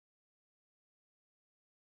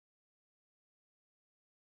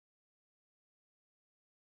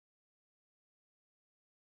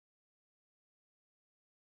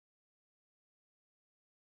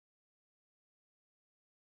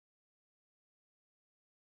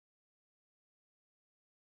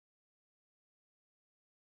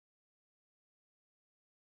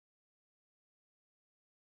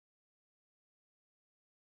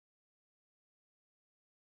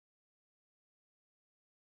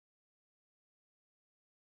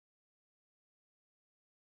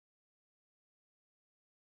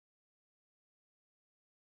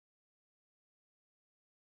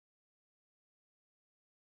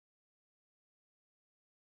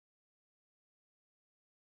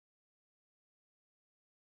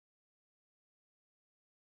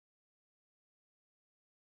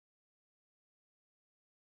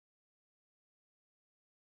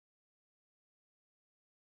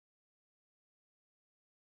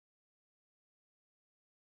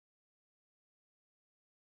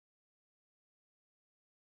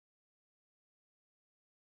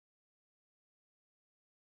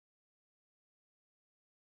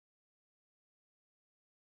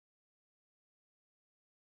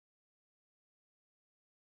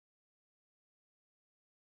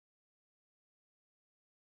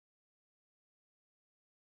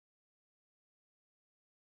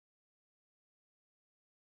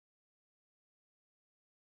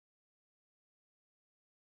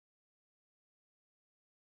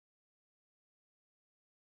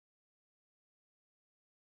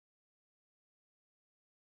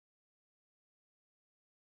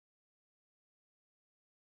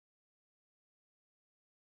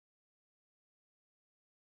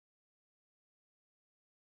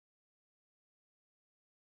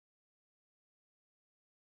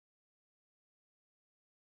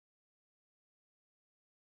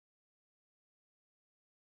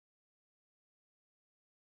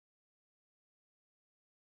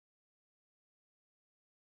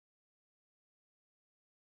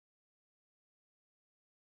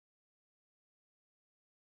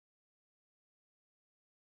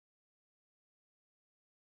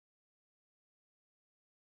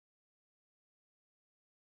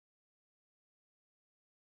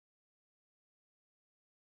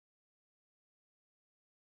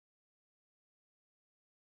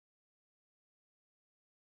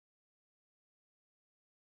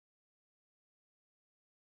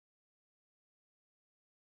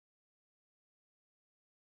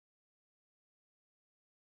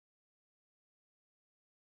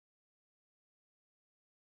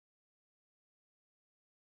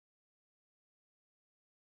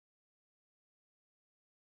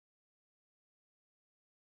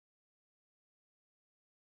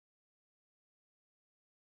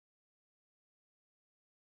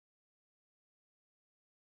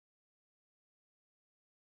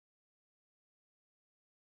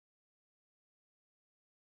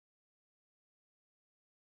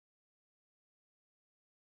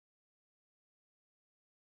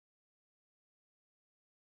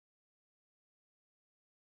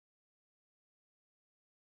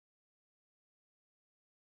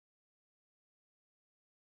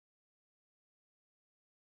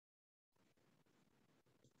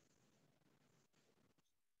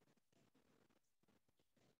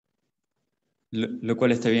Lo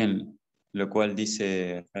cual está bien, lo cual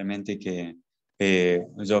dice realmente que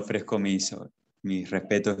yo ofrezco mis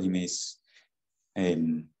respetos y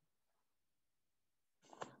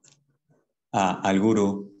al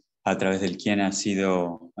gurú a través del quien ha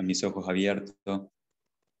sido a mis ojos abiertos.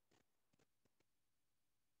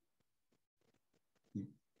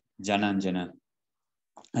 Jana.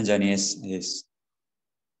 Anjani es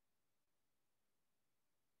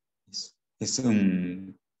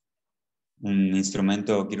un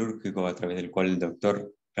instrumento quirúrgico a través del cual el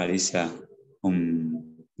doctor realiza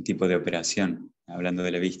un tipo de operación, hablando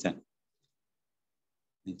de la vista.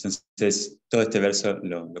 Entonces, todo este verso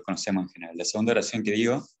lo conocemos en general. La segunda oración que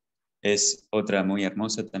digo es otra muy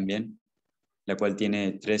hermosa también, la cual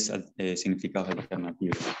tiene tres significados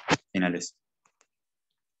alternativos finales.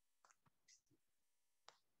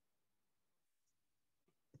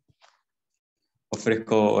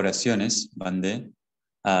 Ofrezco oraciones, bandé,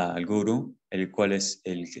 al Guru, el cual es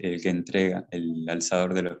el que entrega, el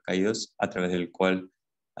alzador de los caídos, a través del cual,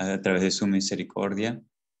 a través de su misericordia,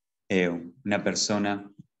 una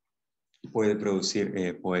persona puede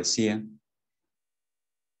producir poesía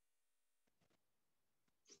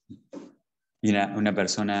y una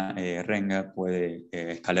persona renga puede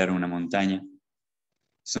escalar una montaña.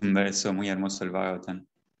 Es un verso muy hermoso el Bhagavatam,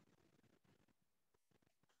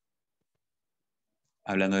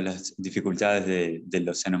 hablando de las dificultades del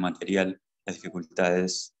océano material. Las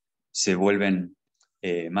dificultades se vuelven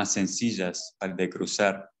más sencillas al de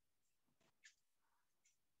cruzar,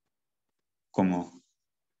 como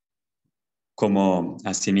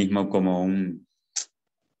asimismo como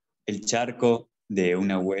el charco de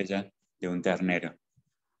una huella de un ternero.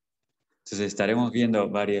 Entonces estaremos viendo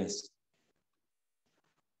varias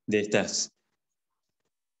de estas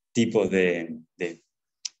tipos de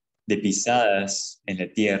pisadas en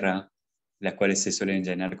la tierra, las cuales se suelen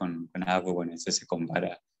llenar con agua. Bueno, eso se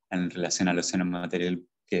compara en relación al océano material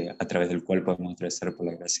a través del cual podemos atravesar por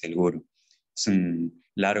la gracia del Guru. Es un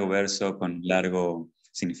largo verso con largo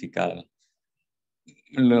significado.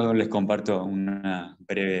 Les comparto una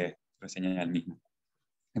breve reseña del mismo.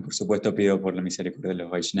 Y por supuesto pido por la misericordia de los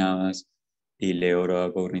Vaishnavas y leo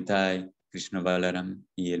Oro Gaurnitai, Krishna Balaram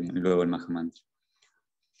y luego el Mahamantra.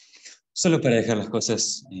 Solo para dejar las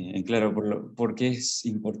cosas en claro, porque es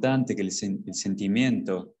importante que el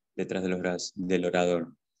sentimiento detrás del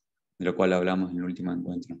orador, de lo cual hablamos en el último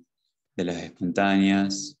encuentro, de las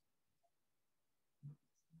espontáneas,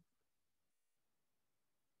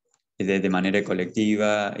 de manera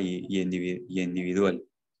colectiva y individual.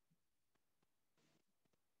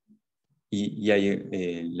 Y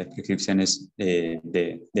hay las prescripciones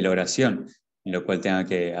de la oración, en lo cual tenga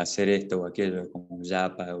que hacer esto o aquello, como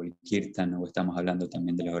yapa o el kirtan, o estamos hablando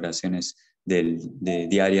también de las oraciones de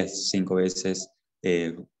diarias 5 veces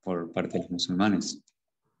por parte de los musulmanes.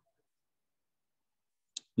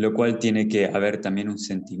 Lo cual tiene que haber también un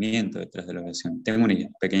sentimiento detrás de la oración. Tengo una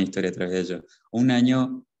pequeña historia a través de ello. Un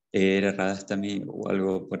año era Radhastami o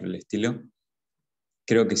algo por el estilo.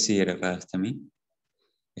 Creo que sí era Radhastami.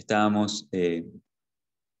 Estábamos...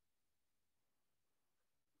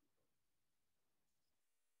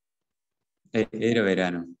 era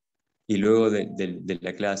verano. Y luego de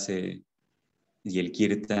la clase y el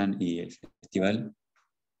kirtan y el festival,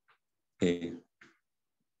 eh,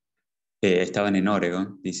 estaban en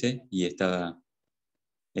Oregon, dice, y estaba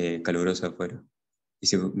caluroso afuera. Y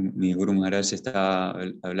mi Guru Maharaj estaba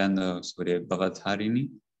hablando sobre Bhagat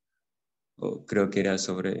Harini, o creo que era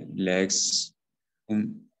sobre la ex...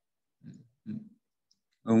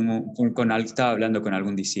 estaba hablando con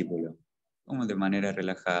algún discípulo, como de manera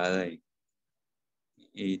relajada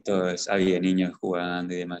y todos, había niños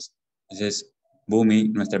jugando y demás. Entonces, Bumi,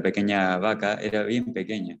 nuestra pequeña vaca, era bien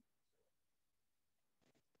pequeña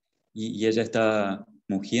y ella estaba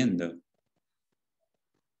mugiendo.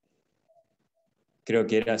 Creo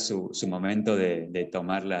que era su momento de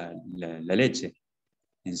tomar la leche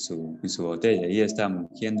en su botella y ella estaba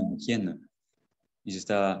mugiendo. Y yo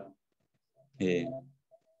estaba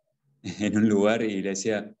en un lugar y le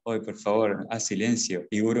decía, oye, por favor, haz silencio.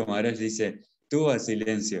 Y Guru Maharaj dice, tú haz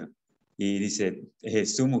silencio. Y dice,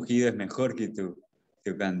 su mugido es mejor que tu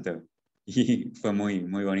canto. Y fue muy,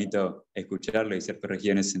 muy bonito escucharlo y ser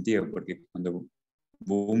corregido en ese sentido, porque cuando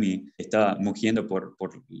Bumi estaba mugiendo por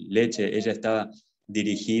leche, ella estaba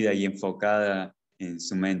dirigida y enfocada en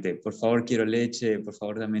su mente. Por favor, quiero leche, por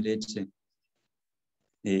favor, dame leche.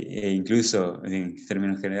 Incluso en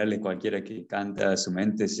términos generales, cualquiera que canta, su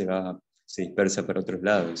mente se dispersa para otros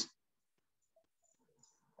lados.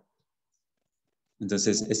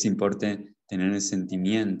 Entonces es importante tener el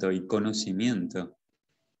sentimiento y conocimiento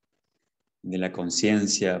de la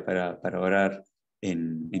conciencia para orar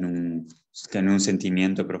en un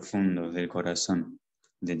sentimiento profundo del corazón,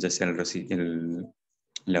 ya sea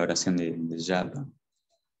la oración de japa.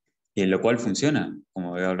 Y lo cual funciona,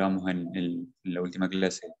 como hablábamos en la última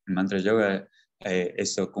clase. El mantra yoga,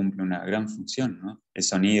 eso cumple una gran función, ¿no? El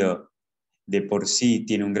sonido de por sí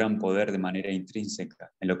tiene un gran poder de manera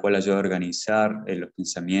intrínseca, en lo cual ayuda a organizar los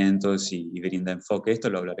pensamientos y brinda enfoque. Esto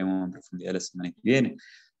lo hablaremos en profundidad la semana que viene,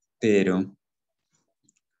 pero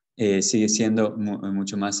sigue siendo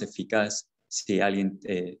mucho más eficaz si alguien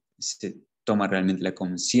se toma realmente la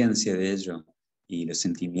conciencia de ello y los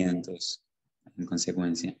sentimientos en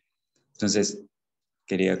consecuencia. Entonces,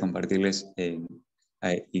 quería compartirles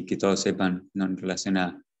y que todos sepan, ¿no?, en relación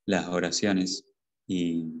a las oraciones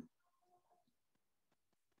y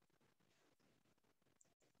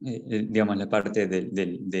digamos, la parte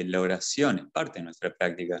de la oración es parte de nuestra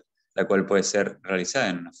práctica, la cual puede ser realizada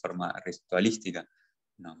en una forma ritualística,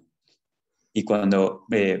 ¿no? Y cuando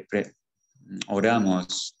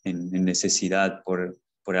oramos en necesidad por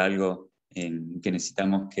algo que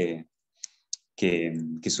necesitamos que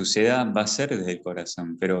suceda, va a ser desde el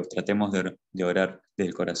corazón, pero tratemos de orar desde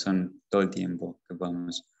el corazón todo el tiempo que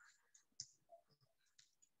podamos.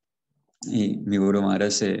 Y mi Guru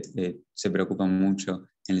Maharaj se preocupa mucho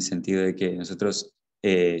en el sentido de que nosotros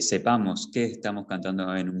sepamos qué estamos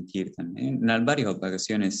cantando en un kirtan. En varias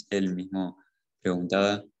ocasiones él mismo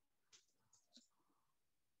preguntaba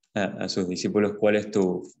a sus discípulos cuál es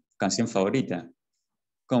tu canción favorita,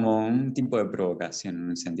 como un tipo de provocación en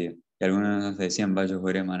un sentido. Y algunos nos decían Vayos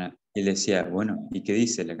Veremana, y él decía, bueno, ¿y qué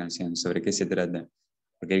dice la canción? ¿Sobre qué se trata?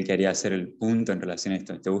 Porque él quería hacer el punto en relación a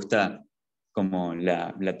esto. ¿Te gusta como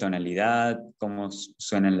la tonalidad, cómo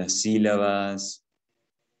suenan las sílabas,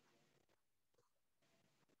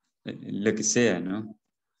 lo que sea, ¿no?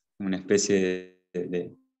 Una especie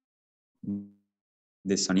de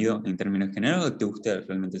sonido en términos generales, o te gusta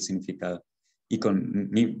realmente el significado? Y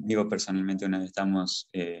conmigo personalmente una vez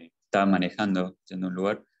estaba manejando, yendo a un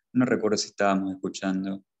lugar, no recuerdo si estábamos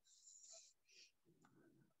escuchando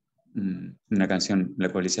una canción la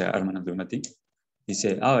cual dice Arman Abdulmati.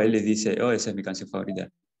 Dice, él les dice, esa es mi canción favorita.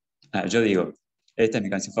 Yo digo, esta es mi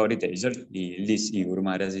canción favorita. Y Guru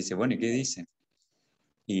Maharaj dice, bueno, ¿y qué dice?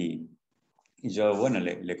 Y yo, bueno,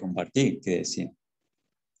 le compartí qué decía.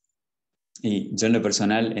 Y yo en lo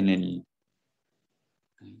personal, en el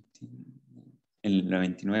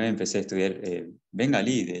 99 empecé a estudiar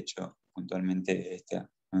bengalí, de hecho, puntualmente esta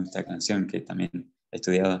canción que también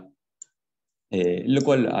estudiaba, lo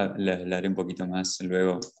cual le hablaré un poquito más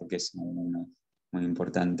luego porque es muy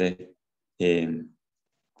importante en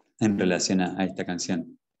relación a esta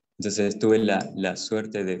canción. Entonces tuve la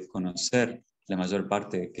suerte de conocer la mayor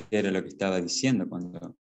parte de qué era lo que estaba diciendo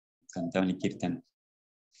cuando cantaba el kirtan.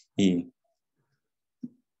 Y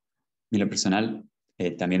en lo personal,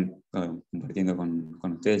 también compartiendo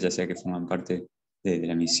con ustedes, ya sea que forman parte de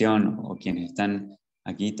la misión o quienes están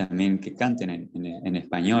aquí también, que canten en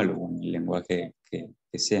español o en el lenguaje que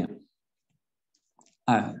sea.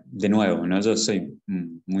 De nuevo, ¿no? Yo soy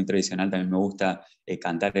muy tradicional, también me gusta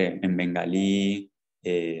cantar en bengalí,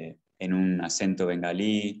 en un acento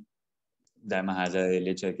bengalí, más allá del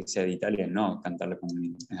hecho de que sea de Italia, no cantarlo con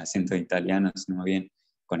un acento italiano, sino más bien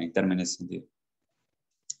conectarme en ese sentido.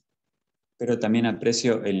 Pero también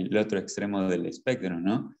aprecio el otro extremo del espectro,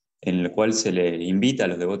 ¿no? En el cual se le invita a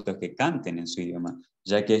los devotos que canten en su idioma,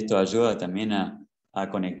 ya que esto ayuda también a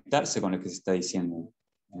conectarse con lo que se está diciendo,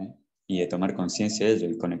 ¿eh? Y a tomar conciencia de ello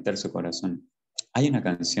y conectar su corazón. Hay una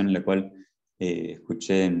canción en la cual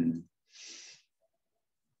escuché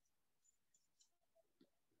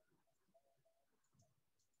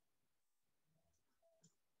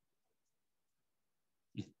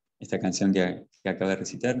esta canción que acabo de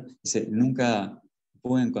recitar, dice, nunca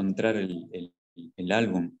pude encontrar el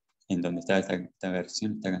álbum en donde estaba esta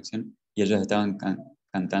versión, esta canción, y ellos estaban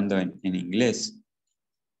cantando en inglés.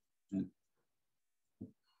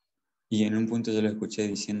 Y en un punto yo lo escuché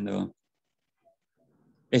diciendo,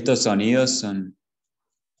 estos sonidos son...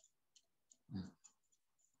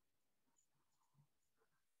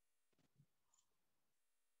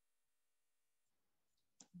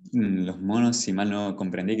 Los monos, si mal no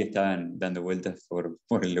comprendí, que estaban dando vueltas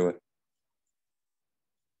por el lugar.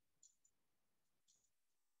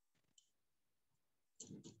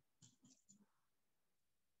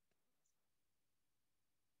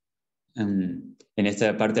 En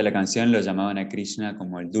esta parte de la canción lo llamaban a Krishna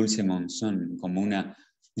como el dulce monzón, como una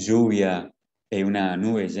lluvia, una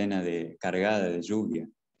nube cargada de lluvia,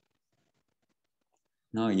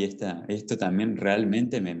 ¿no? Y esto también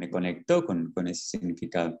realmente me conectó con ese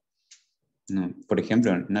significado. No. Por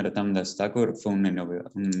ejemplo, Narottam Das Thakur fue un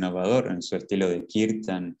innovador en su estilo de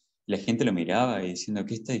kirtan. La gente lo miraba y diciendo,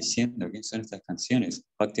 ¿qué está diciendo? ¿Qué son estas canciones?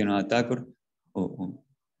 Bhaktivinoda Thakur o,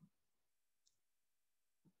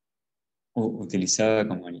 o- utilizaba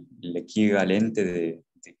como el equivalente de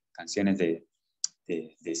canciones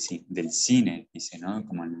del cine, dice, ¿no?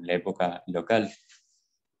 Como en la época local.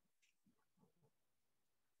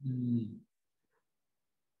 Mm.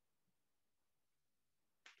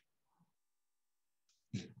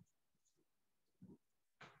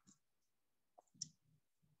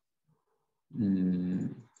 Mm.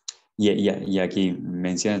 Y aquí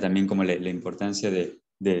menciona también como la importancia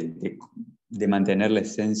de mantener la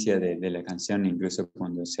esencia de la canción, incluso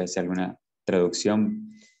cuando se hace alguna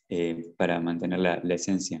traducción, para mantener la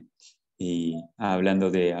esencia. Y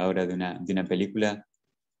hablando ahora de una película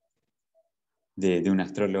de un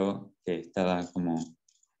astrólogo que estaba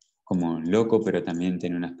como loco, pero también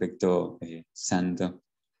tiene un aspecto santo,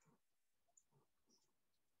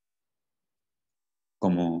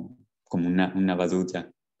 como una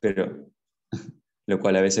baduta, pero lo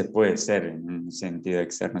cual a veces puede ser en un sentido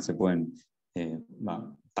externo, se pueden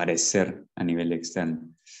parecer a nivel externo.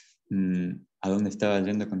 ¿A dónde estaba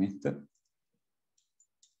yendo con esto?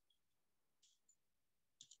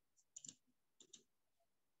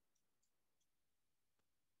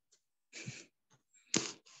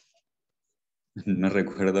 No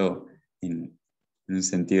recuerdo en un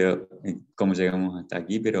sentido cómo llegamos hasta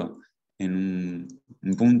aquí, pero en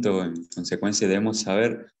un punto, en consecuencia, debemos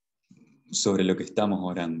saber sobre lo que estamos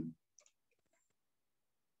orando.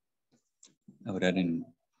 Orar en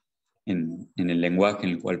el lenguaje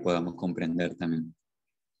en el cual podamos comprender también.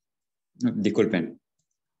 No, disculpen,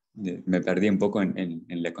 me perdí un poco en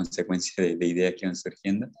la consecuencia de ideas que van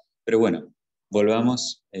surgiendo, pero bueno,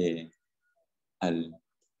 volvamos al-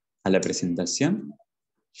 a la presentación.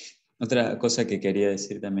 Otra cosa que quería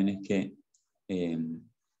decir también es que eh,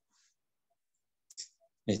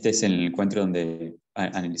 este es el encuentro donde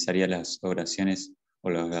analizaría las oraciones o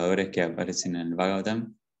los oradores que aparecen en el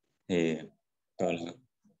Bhagavatam. Eh, todas las-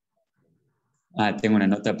 tengo una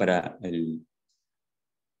nota para el...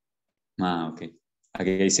 ok.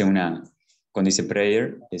 Aquí dice cuando dice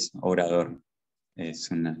prayer, es orador. Es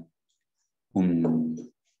un-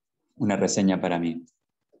 una reseña para mí.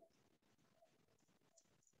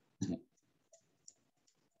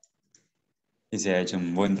 Y se ha hecho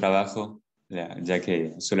un buen trabajo, ya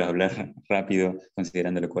que suelo hablar rápido,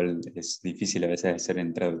 considerando lo cual es difícil a veces hacer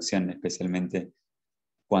en traducción, especialmente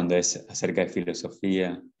cuando es acerca de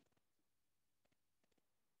filosofía.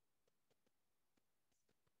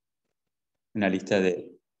 Una lista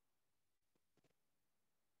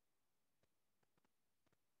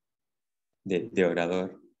de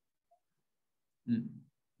orador. Mm,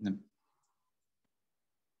 no.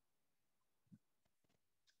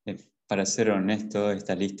 Para ser honesto,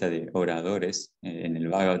 esta lista de oradores en el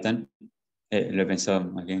Bhagavatam, lo he pensado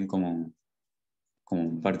más bien como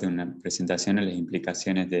parte de una presentación a las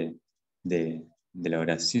implicaciones de la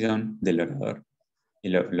oración del orador, y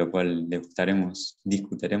lo cual discutiremos,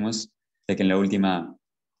 ya que en la última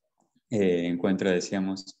encuentro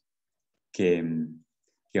decíamos que,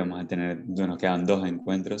 que íbamos a tener, nos quedaban 2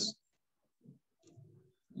 encuentros,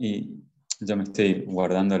 y yo me estoy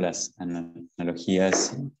guardando las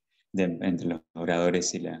analogías entre los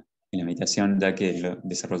oradores y la meditación, ya que lo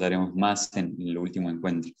desarrollaremos más en el último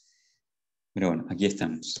encuentro. Pero bueno, aquí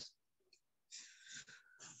estamos.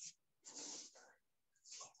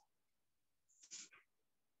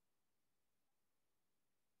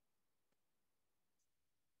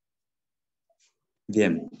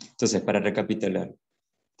 Bien, entonces para recapitular,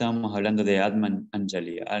 estábamos hablando de Atman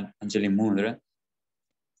Anjali. Anjali Mudra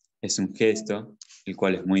es un gesto, el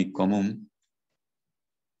cual es muy común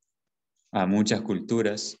a muchas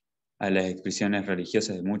culturas, a las expresiones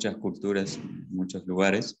religiosas de muchas culturas, en muchos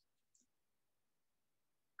lugares.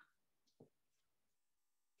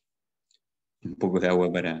 Un poco de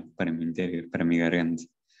agua para mi interior, para mi garganta.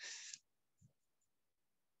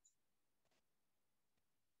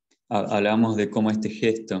 Hablábamos de cómo este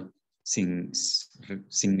gesto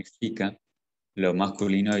significa lo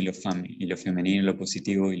masculino y lo femenino, lo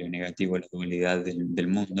positivo y lo negativo, la dualidad del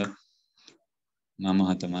mundo.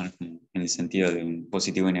 Vamos a tomar en el sentido de un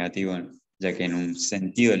positivo y negativo, ya que en un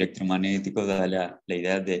sentido electromagnético da la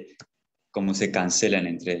idea de cómo se cancelan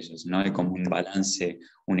entre ellos, ¿no? Hay como un balance,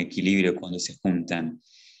 un equilibrio cuando se juntan.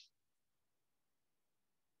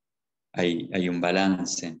 Hay un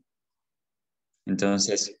balance.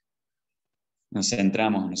 Entonces nos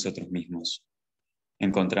centramos en nosotros mismos,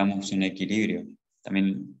 encontramos un equilibrio.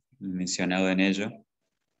 También mencionado en ello,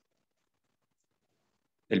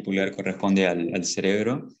 El pulgar corresponde al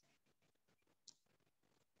cerebro,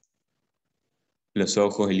 los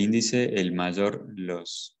ojos, el índice, el mayor,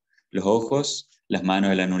 los ojos, las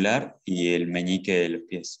manos, el anular y el meñique de los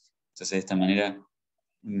pies. Entonces, de esta manera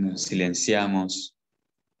nos silenciamos.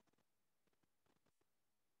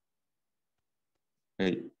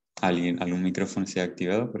 ¿Algún micrófono se ha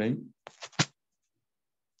activado por ahí?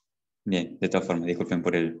 Bien, de todas formas, disculpen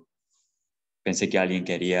por el... Pensé que alguien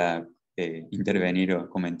quería intervenir o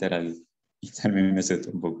comentar algo y también me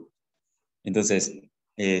asustó un poco. Entonces,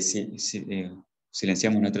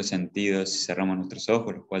 silenciamos nuestros sentidos, cerramos nuestros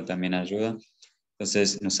ojos, lo cual también ayuda.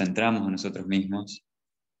 Entonces, nos centramos en nosotros mismos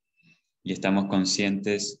y estamos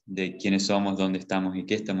conscientes de quiénes somos, dónde estamos y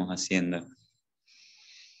qué estamos haciendo.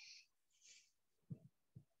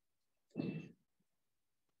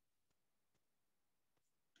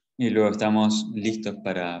 Y luego estamos listos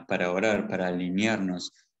para orar, para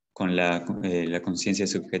alinearnos con la conciencia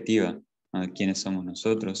subjetiva, ¿no? ¿Quiénes somos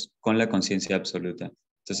nosotros? Con la conciencia absoluta.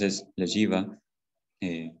 Entonces, la jiva,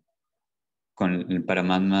 con el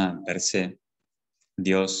paramatma per se,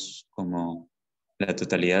 Dios como la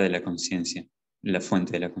totalidad de la conciencia, la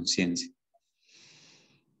fuente de la conciencia.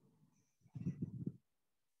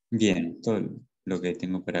 Bien, todo lo que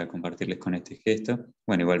tengo para compartirles con este gesto.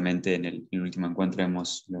 Bueno, igualmente en el último encuentro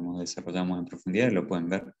lo desarrollamos en profundidad, lo pueden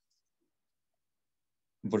ver.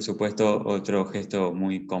 Por supuesto, otro gesto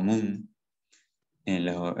muy común en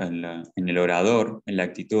el orador, en la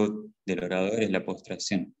actitud del orador, es la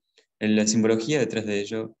postración. La simbología detrás de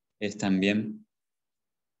ello es también,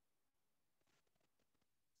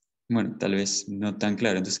 bueno, tal vez no tan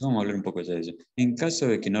claro, entonces vamos a hablar un poco ya de ello. En caso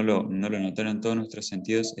de que no lo notaran, todos nuestros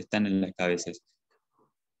sentidos están en las cabezas.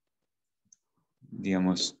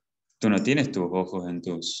 Digamos, tú no tienes tus ojos en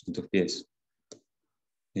tus pies,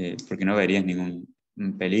 porque no verías ningún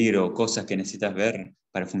peligro o cosas que necesitas ver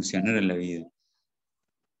para funcionar en la vida.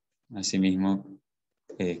 Asimismo,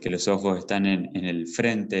 que los ojos están en el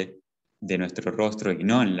frente de nuestro rostro y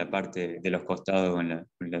no en la parte de los costados o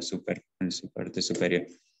en su parte superior.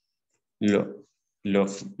 Lo,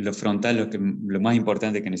 lo frontal, lo más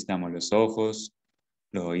importante que necesitamos, los ojos,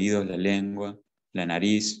 los oídos, la lengua, la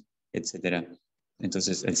nariz, etc.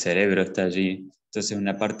 Entonces el cerebro está allí. Entonces es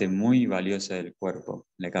una parte muy valiosa del cuerpo,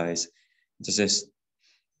 la cabeza. Entonces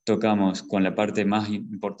tocamos con la parte más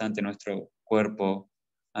importante de nuestro cuerpo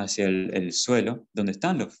hacia el suelo, donde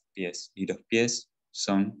están los pies. Y los pies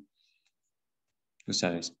son, tú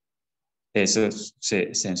sabes, esos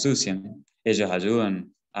se ensucian. Ellos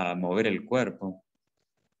ayudan a mover el cuerpo.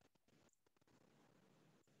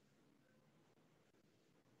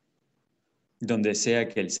 Donde sea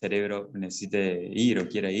que el cerebro necesite ir o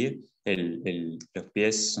quiera ir, los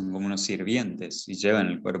pies son como unos sirvientes y llevan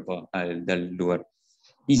el cuerpo al lugar.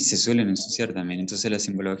 Y se suelen ensuciar también. Entonces la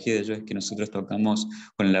simbología de ello es que nosotros tocamos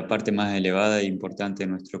con la parte más elevada e importante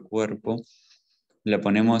de nuestro cuerpo, la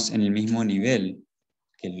ponemos en el mismo nivel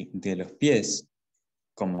que de los pies,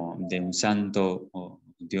 como de un santo o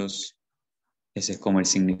Dios. Ese es como el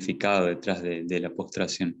significado detrás de la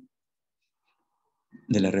postración,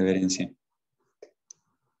 de la reverencia.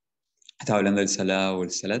 Estaba hablando del salá o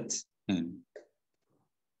el salat.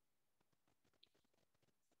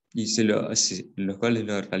 Y los cuales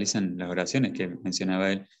lo realizan las oraciones que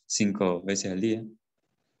mencionaba él 5 veces al día.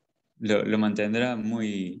 Lo mantendrá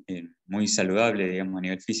muy saludable, digamos, a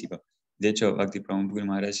nivel físico. De hecho, Bhakti-Prabhupada Puri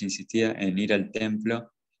Maharaj insistía en ir al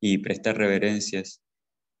templo y prestar reverencias.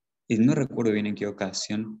 Y no recuerdo bien en qué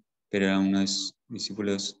ocasión, pero eran unos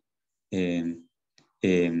discípulos eh,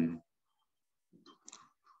 eh,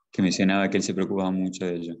 que mencionaba que él se preocupaba mucho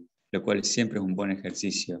de ello, lo cual siempre es un buen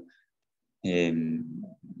ejercicio. eh,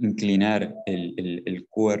 Inclinar el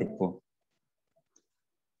cuerpo.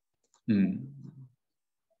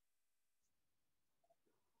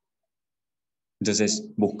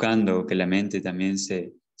 Entonces, buscando que la mente también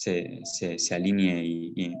se alinee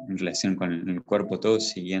y en relación con el cuerpo, todo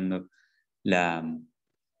siguiendo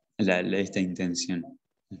esta intención.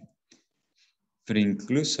 Pero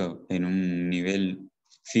incluso en un nivel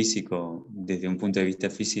físico, desde un punto de vista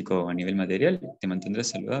físico a nivel material, te mantendrás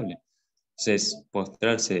saludable. Entonces,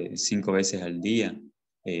 postrarse 5 veces al día,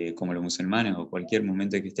 como los musulmanes, o cualquier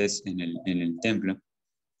momento que estés en el templo,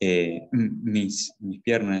 mis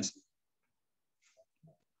piernas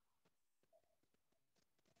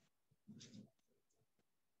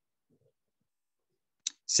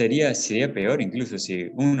sería peor incluso si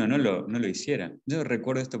uno no lo hiciera. Yo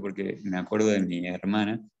recuerdo esto porque me acuerdo de mi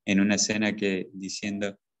hermana en una escena que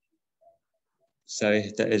diciendo,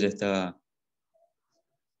 ¿sabes? Ella estaba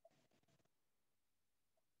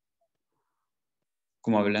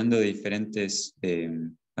como hablando de diferentes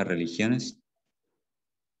a religiones.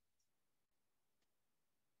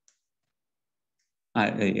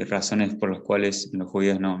 Razones por las cuales los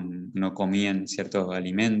judíos no comían ciertos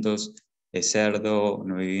alimentos, cerdo,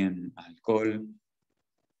 no bebían alcohol,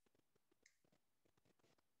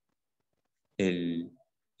 el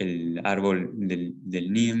árbol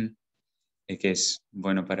del Nim, que es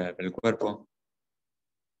bueno para el cuerpo.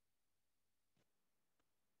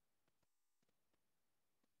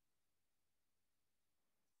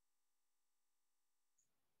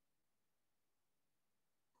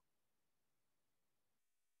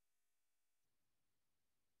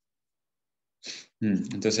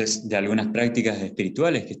 Entonces, de algunas prácticas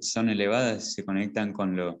espirituales que son elevadas, se conectan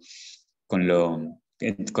con el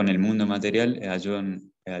mundo material,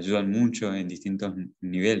 ayudan mucho en distintos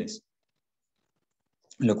niveles.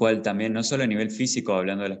 Lo cual también, no solo a nivel físico,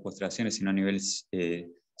 hablando de las postraciones, sino a nivel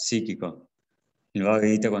psíquico. El Bhagavad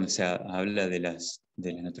Gita, cuando se habla de las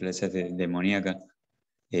naturalezas demoníacas,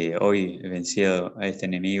 hoy he vencido a este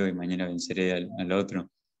enemigo y mañana venceré al otro.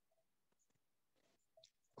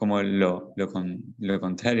 Como lo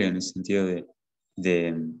contrario, en el sentido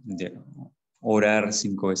de orar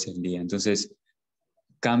 5 veces al día. Entonces,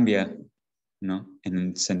 cambia, ¿no? En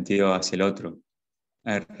un sentido hacia el otro.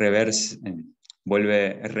 Reverse,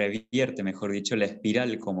 revierte, mejor dicho, la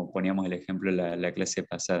espiral, como poníamos el ejemplo en la clase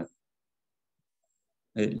pasada.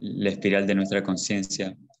 La espiral de nuestra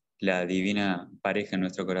conciencia, la divina pareja en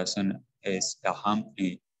nuestro corazón es Aham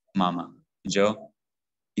y Mama, yo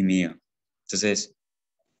y mío. Entonces,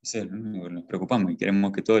 eso es lo único que nos preocupamos y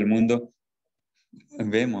queremos que todo el mundo,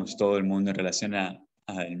 vemos todo el mundo en relación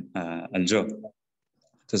al yo.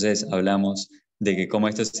 Entonces hablamos de que cómo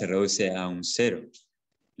esto se reduce a un cero,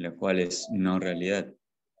 lo cual es no realidad.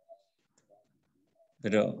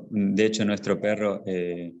 Pero de hecho nuestro perro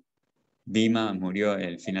Bima murió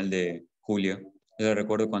el final de julio. Yo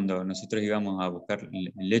recuerdo cuando nosotros íbamos a buscar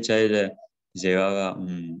leche, a ella llevaba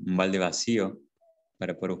un balde vacío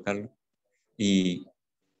para poder buscarlo. Y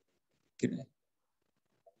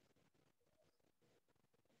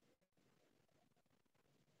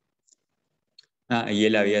y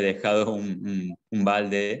él había dejado un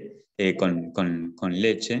balde con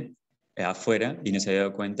leche afuera y no se había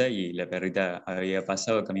dado cuenta y la perrita había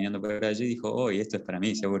pasado caminando por allí y dijo, oh, y esto es para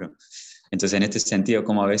mí, seguro. Entonces, en este sentido,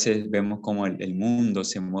 como a veces vemos cómo el mundo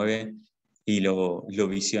se mueve y lo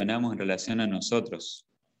visionamos en relación a nosotros.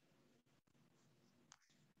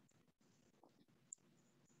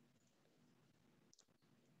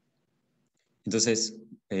 Entonces,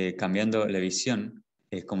 cambiando la visión,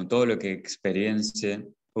 es como todo lo que experiencia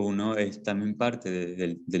uno es también parte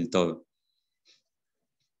del todo.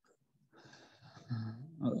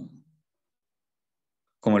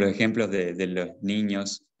 Como los ejemplos de los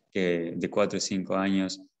niños de 4 o 5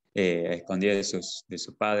 años a escondidas de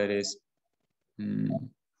sus padres,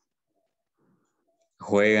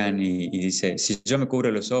 juegan y dice, si yo me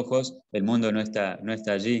cubro los ojos, el mundo no está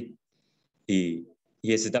allí. Y,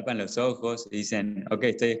 y se tapan los ojos y dicen, ok,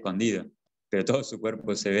 estoy escondido, pero todo su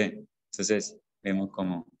cuerpo se ve. Entonces vemos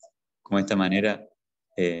como de esta manera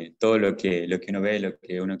todo lo que uno ve, lo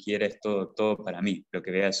que uno quiere es todo para mí, lo que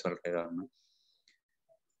ve a su alrededor, ¿no?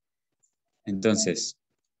 Entonces,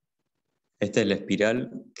 esta es la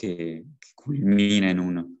espiral que culmina en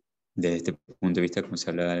uno, desde este punto de vista, como se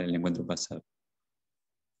hablaba en el encuentro pasado.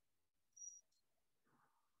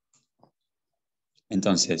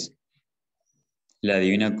 Entonces, la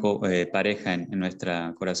divina pareja en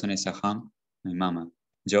nuestro corazón es Aham, mi mamá,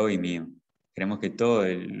 yo y mío. Queremos que todo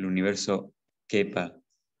el universo quepa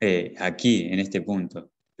aquí, en este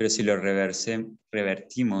punto. Pero si lo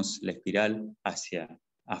revertimos la espiral hacia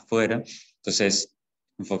afuera, entonces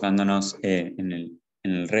enfocándonos en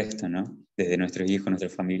el resto, ¿no? Desde nuestros hijos, nuestra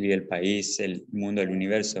familia, el país, el mundo, el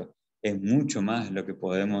universo, es mucho más lo que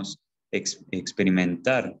podemos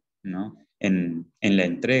experimentar, ¿no? En la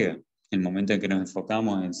entrega, el momento en que nos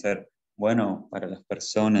enfocamos en ser bueno para las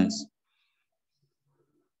personas,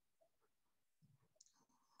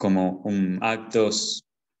 como actos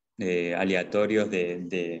aleatorios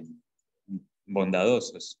de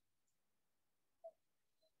bondadosos.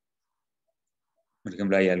 Por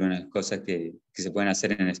ejemplo, hay algunas cosas que se pueden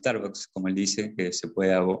hacer en Starbucks, como él dice, que se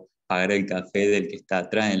puede pagar el café del que está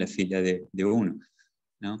atrás en la fila de uno,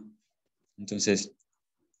 ¿no? Entonces,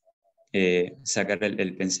 sacar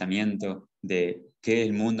el pensamiento de qué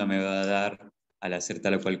el mundo me va a dar al hacer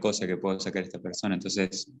tal o cual cosa que puedo sacar a esta persona.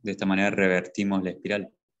 Entonces, de esta manera revertimos la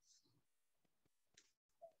espiral.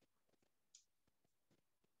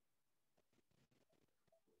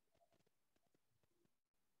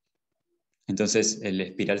 Entonces, el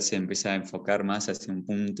espiral se empieza a enfocar más hacia un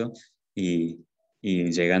punto y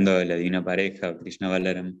y llegando a la divina pareja, Krishna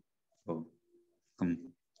Balaram, o como,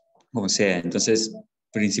 como sea. Entonces,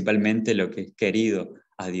 principalmente lo que es querido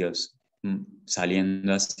a Dios,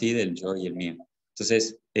 saliendo así del yo y el mío.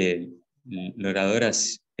 Entonces, el orador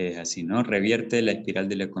es así, ¿no? Revierte la espiral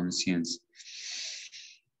de la conciencia.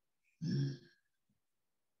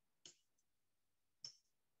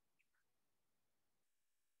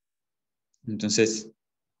 Entonces,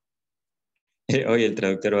 hoy el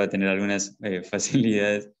traductor va a tener algunas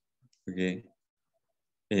facilidades, porque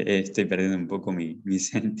estoy perdiendo un poco mi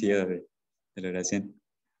sentido de la oración.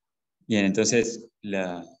 Bien, entonces,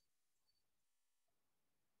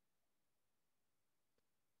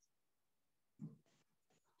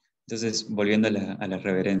 volviendo a las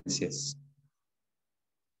reverencias.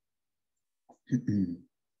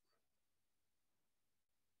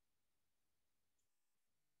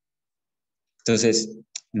 Entonces,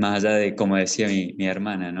 más allá de, como decía mi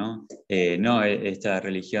hermana, ¿no? No, esta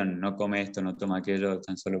religión no come esto, no toma aquello,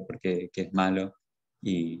 tan solo porque que es malo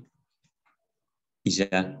y, y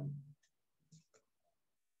ya.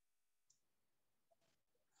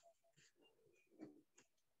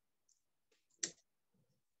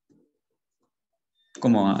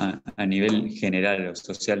 Como a nivel general o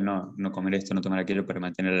social, no comer esto, no tomar aquello para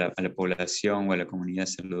mantener a la población o a la comunidad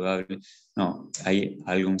saludable. No, hay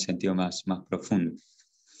algún sentido más profundo.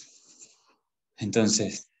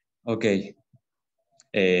 Entonces, ok,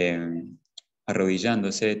 eh,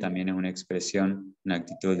 arrodillándose también es una expresión, una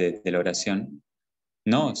actitud de la oración.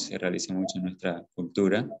 No se realiza mucho en nuestra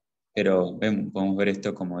cultura, pero podemos ver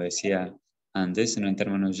esto, como decía antes, en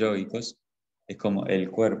términos yoicos, es como el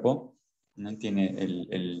cuerpo, ¿no? Tiene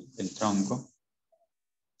el tronco,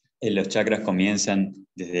 los chakras comienzan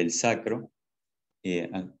desde el sacro,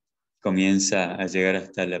 comienza a llegar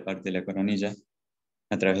hasta la parte de la coronilla,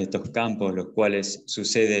 a través de estos campos, los cuales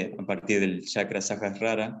sucede a partir del chakra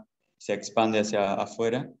Sahasrara, se expande hacia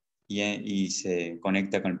afuera y se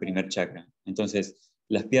conecta con el primer chakra. Entonces,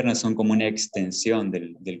 las piernas son como una extensión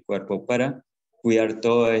del cuerpo para cuidar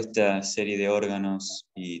toda esta serie de órganos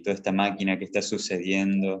y toda esta máquina que está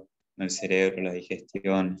sucediendo en el cerebro, la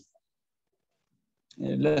digestión.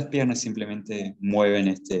 Las piernas simplemente mueven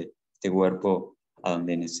este cuerpo a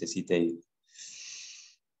donde necesite ir.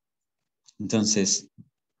 Entonces,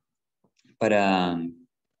 para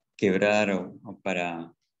quebrar o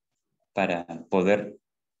para poder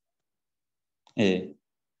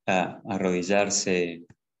arrodillarse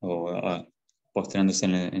o postrándose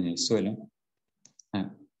en el suelo.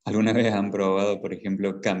 Ah, ¿alguna vez han probado, por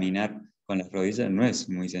ejemplo, caminar con las rodillas? No es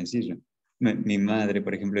muy sencillo. Mi madre,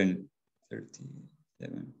 por ejemplo, en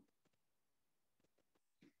 37,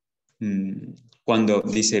 cuando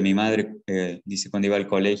dice mi madre, dice cuando iba al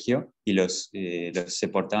colegio y los se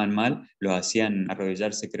portaban mal, los hacían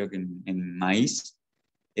arrodillarse, creo que en maíz,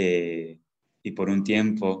 eh, y por un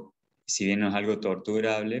tiempo, si bien no es algo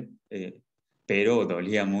torturable, pero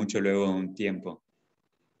dolía mucho luego de un tiempo.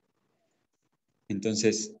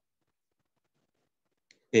 Entonces,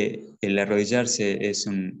 el arrodillarse es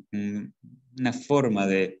una forma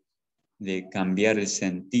de cambiar el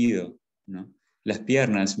sentido, ¿no? Las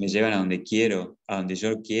piernas me llevan a donde quiero, a donde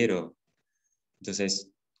yo quiero.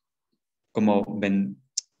 Entonces, como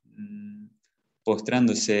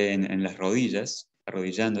postrándose en las rodillas,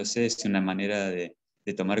 arrodillándose, es una manera de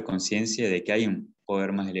tomar conciencia de que hay un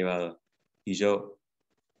poder más elevado. Y yo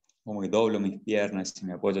como que doblo mis piernas y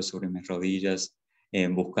me apoyo sobre mis rodillas,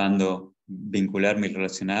 buscando vincularme y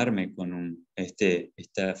relacionarme con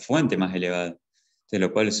esta fuente más elevada, de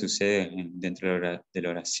lo cual sucede dentro de la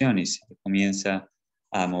oración y se comienza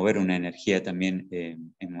a mover una energía también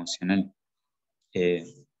emocional. Eh,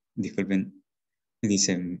 disculpen,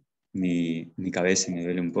 dice mi cabeza me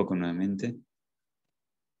duele un poco nuevamente.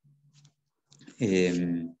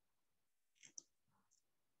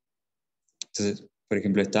 Entonces, por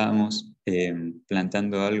ejemplo, estábamos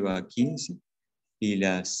plantando algo aquí, ¿sí? y,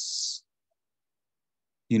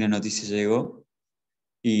 y una noticia llegó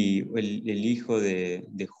y el hijo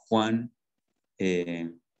de Juan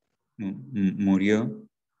murió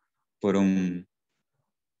por,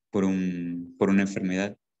 por una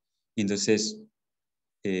enfermedad. Y entonces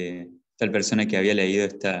tal persona que había leído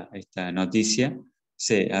esta noticia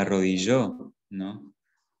se arrodilló, ¿no?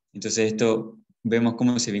 Entonces esto vemos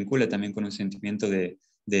cómo se vincula también con un sentimiento de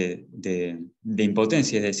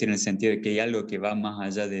impotencia, es decir, en el sentido de que hay algo que va más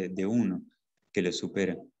allá de uno, que lo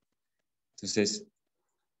supera. Entonces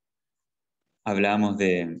hablamos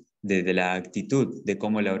de la actitud, de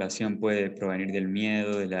cómo la oración puede provenir del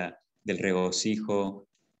miedo, del regocijo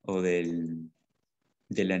o de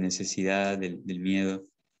la necesidad, del miedo.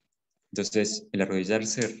 Entonces, el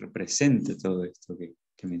arrodillarse representa todo esto que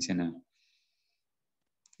mencionaba.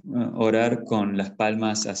 Orar con las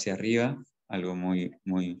palmas hacia arriba, algo muy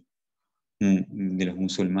de los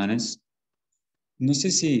musulmanes. No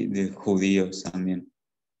sé si de judíos también.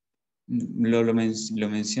 Lo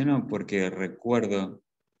menciono porque recuerdo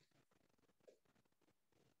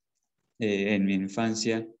en mi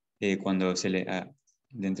infancia, cuando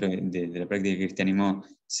dentro de la práctica del cristianismo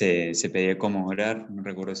se pedía cómo orar, no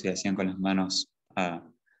recuerdo si hacían con las manos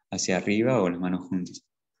hacia arriba o las manos juntas.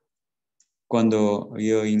 Cuando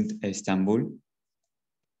yo en Estambul,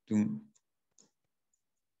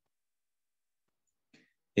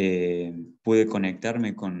 pude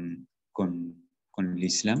conectarme con el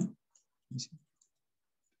Islam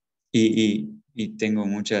y tengo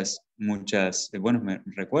muchos buenos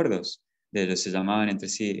recuerdos de ellos. Se llamaban entre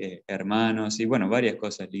sí hermanos y bueno, varias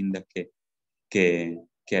cosas lindas que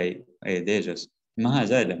hay de ellos, más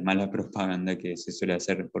allá de la mala propaganda que se suele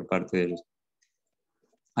hacer por parte de ellos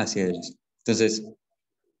hacia ellos. Entonces,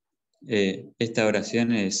 esta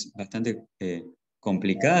oración es bastante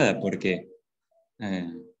complicada porque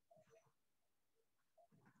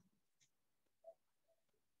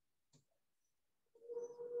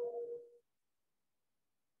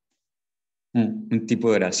un tipo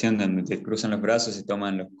de oración donde te cruzan los brazos, se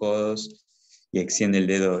toman los codos y extiende el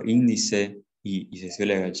dedo índice y se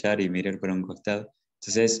suele agachar y mirar para un costado.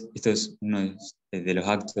 Entonces, esto es uno de los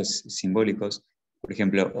actos simbólicos. Por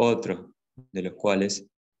ejemplo, otro de los cuales,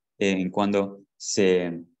 cuando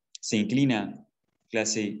se inclina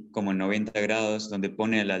casi como 90 grados, donde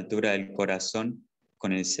pone a la altura del corazón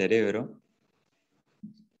con el cerebro.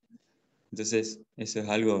 Entonces, eso es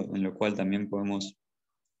algo en lo cual también podemos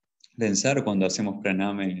pensar cuando hacemos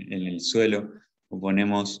pranayama en el suelo o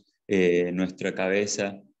ponemos nuestra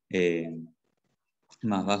cabeza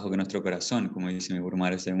más bajo que nuestro corazón, como dice mi Guru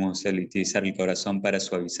Maharaj, debemos utilizar el corazón para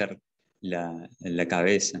suavizar la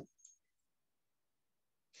cabeza.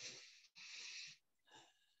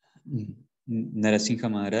 Narasimha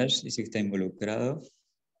Maharaj dice que está involucrado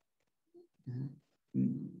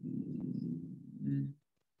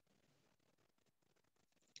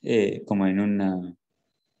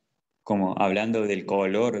como hablando del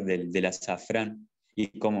color del azafrán y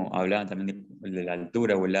como hablaban también de la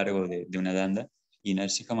altura o el largo de una danda. Y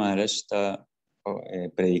Narasimha Maharaj está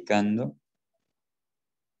predicando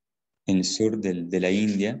en el sur de la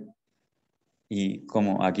India y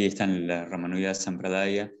como aquí están la Ramanuja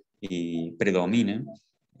Sampradaya y predominan,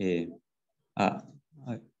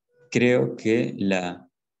 creo que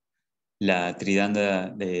la tridanda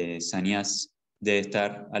de sannyas debe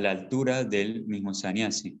estar a la altura del mismo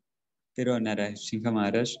sannyasi. Pero Narasimha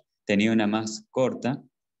Maharaj tenía una más corta,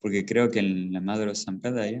 porque creo que en la Madhura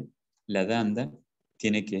Sampradaya, la danda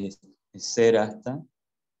tiene que ser hasta,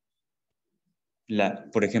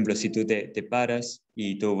 por ejemplo, si tú te paras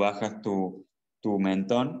y tú bajas tu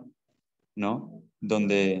mentón, ¿no?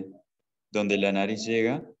 Donde la nariz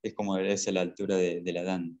llega, es como es a la altura de la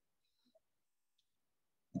danda.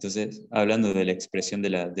 Entonces, hablando de la expresión de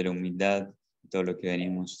la humildad, todo lo que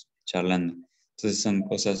venimos charlando. Entonces, son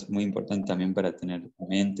cosas muy importantes también para tener en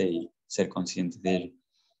mente y ser conscientes de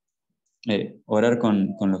ello. Orar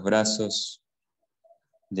con los brazos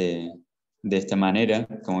de esta manera,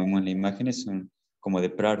 como vimos en la imagen, son como de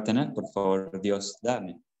prarthana, por favor, Dios,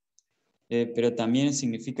 dame. Pero también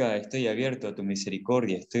significa estoy abierto a tu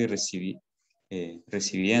misericordia, estoy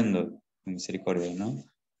recibiendo tu misericordia, ¿no?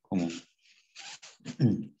 Como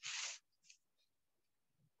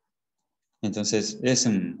entonces, es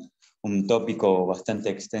un tópico bastante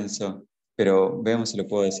extenso, pero veamos si lo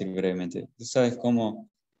puedo decir brevemente. Tú sabes cómo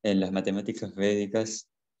en las matemáticas védicas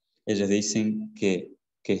ellos dicen que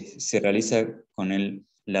se realiza con el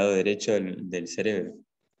lado derecho del cerebro.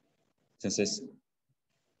 Entonces,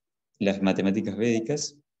 las matemáticas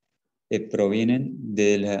védicas provienen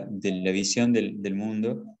de la visión del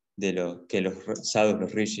mundo de lo que los sadhus,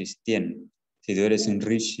 los rishis, tienen. Si tú eres un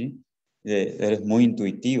rishi, eres muy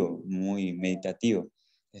intuitivo, muy meditativo,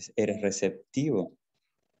 eres receptivo,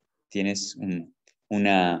 tienes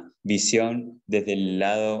una visión desde el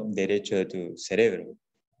lado derecho de tu cerebro.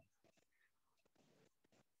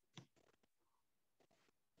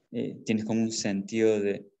 Tienes como un sentido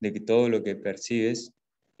de que todo lo que percibes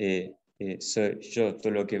soy yo,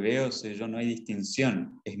 todo lo que veo soy yo, no hay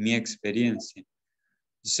distinción, es mi experiencia.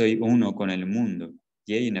 Soy uno con el mundo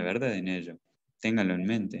y hay una verdad en ello. Ténganlo en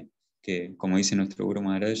mente, que como dice nuestro Guru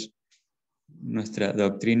Maharaj, nuestra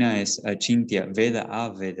doctrina es achintya, veda a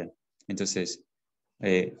veda. Entonces,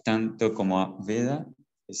 tanto como a veda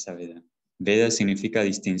es a veda. Veda significa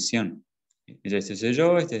distinción. Este soy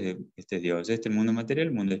yo, este es Dios, este es el mundo material,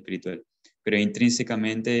 el mundo espiritual. Pero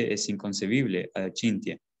intrínsecamente es inconcebible,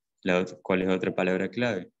 achintya, cuál es otra palabra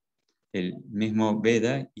clave. El mismo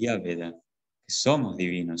Veda y Aveda. Somos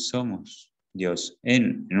divinos, somos Dios,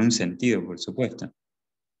 en un sentido, por supuesto.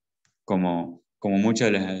 Como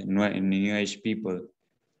muchos de las New Age people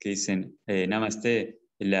que dicen, Namaste,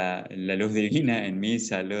 la luz divina en mí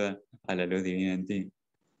saluda a la luz divina en ti.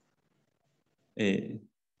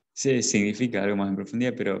 Sí, significa algo más en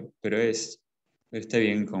profundidad, pero está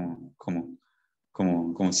bien como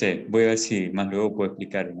sé. Voy a ver si más luego puedo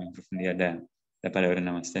explicar más en profundidad la palabra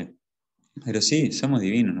Namaste. Pero sí, somos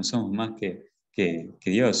divinos, no somos más que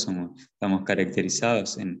Dios, estamos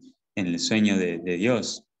caracterizados en el sueño de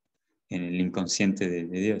Dios, en el inconsciente de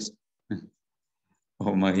Dios.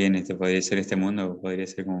 O más bien, esto podría ser este mundo, podría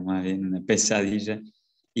ser como más bien una pesadilla,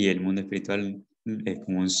 y el mundo espiritual es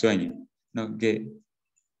como un sueño, ¿no?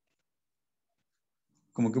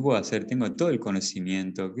 Como que puedo hacer, tengo todo el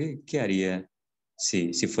conocimiento, ¿qué haría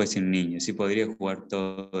si fuese un niño? Si podría jugar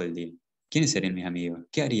todo el día. ¿Quiénes serían mis amigos?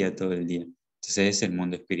 ¿Qué haría todo el día? Entonces es el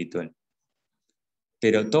mundo espiritual.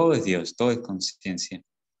 Pero todo es Dios, todo es conciencia.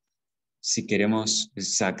 Si queremos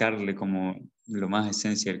sacarle como lo más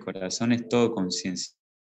esencia del corazón, es todo conciencia.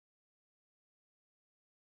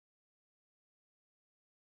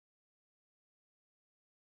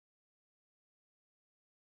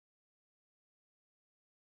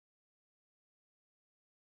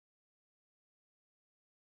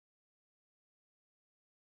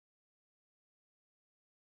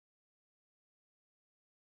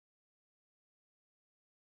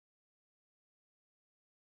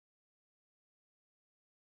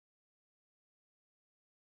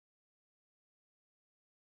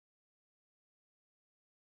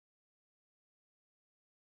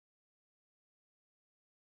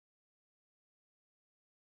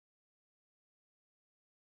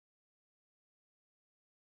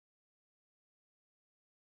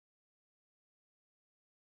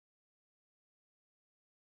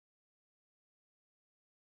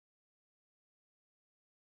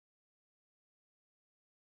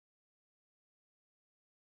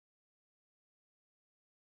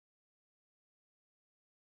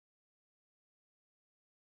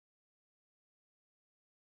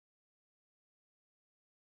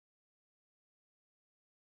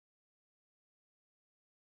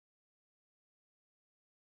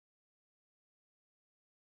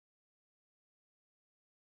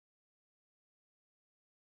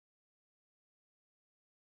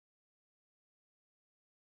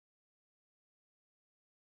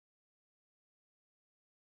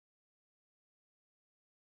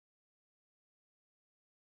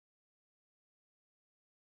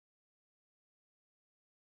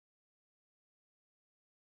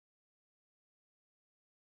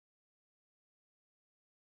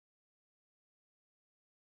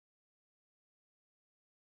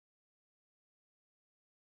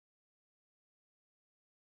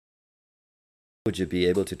 Would you be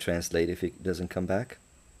able to translate if it doesn't come back?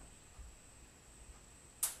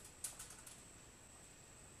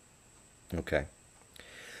 Okay.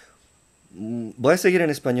 Voy a seguir en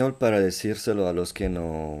español para decírselo a los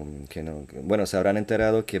bueno, se habrán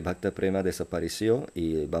enterado que Bhakta Prema desapareció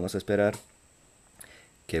y vamos a esperar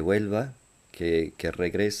que vuelva, que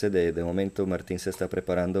regrese. De momento Martín se está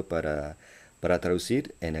preparando para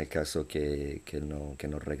traducir en el caso que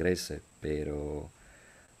no regrese, pero,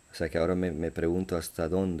 o sea que ahora me pregunto hasta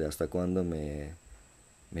dónde, hasta cuándo me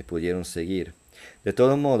pudieron seguir. De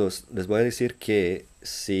todos modos, les voy a decir que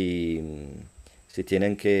si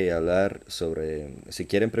tienen que hablar sobre, si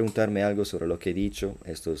quieren preguntarme algo sobre lo que he dicho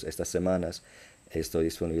estas semanas, estoy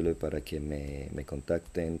disponible para que me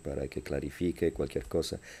contacten, para que clarifique cualquier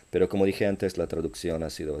cosa. Pero como dije antes, la traducción ha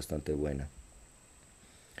sido bastante buena.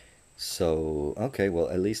 So, okay, well,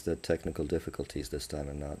 at least the technical difficulties this time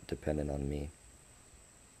are not dependent on me.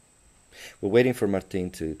 We're waiting for Martin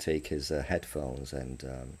to take his headphones and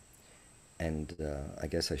I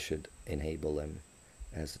guess I should enable him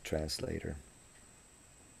as a translator.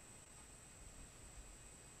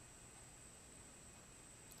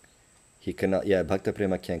 He cannot, yeah, Bhakta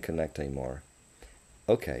Prema can't connect anymore.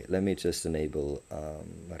 Okay, let me just enable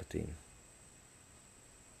Martin.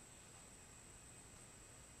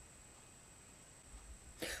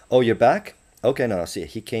 Oh, you're back? Okay, no, see,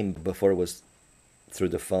 he came before it was through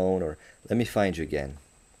the phone, or let me find you again.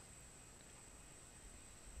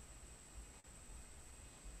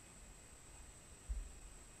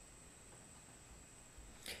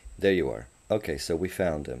 There you are. Okay, so we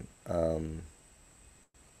found him.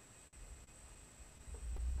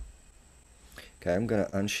 Okay, I'm gonna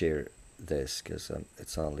unshare this because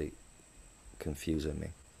it's only confusing me.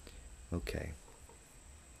 Okay.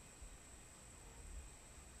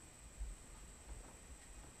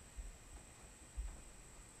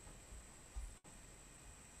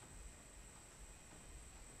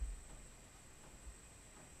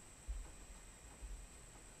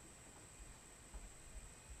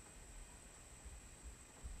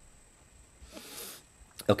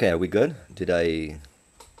 Okay, are we good?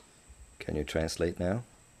 Can you translate now?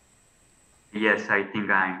 Yes, I think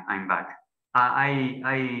I'm back. I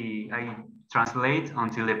translate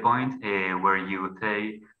until the point where you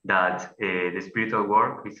say that the spiritual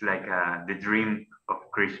work is like the dream of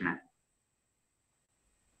Krishna.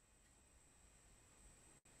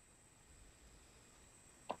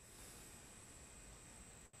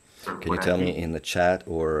 Can you tell me in the chat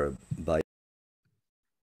or by...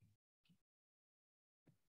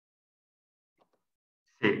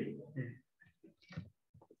 Sí.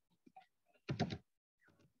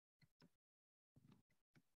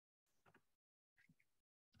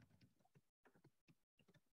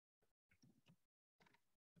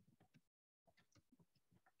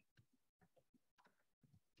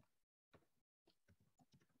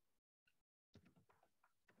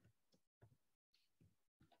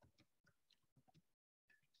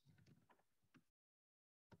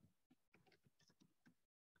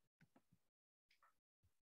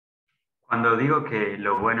 Cuando digo que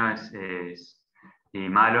lo bueno es y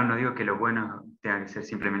malo, no digo que lo bueno tenga que ser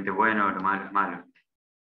simplemente bueno o lo malo es malo.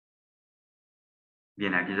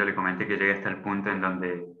 Bien, aquí yo le comenté que llegué hasta el punto en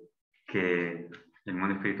donde que el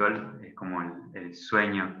mundo espiritual es como el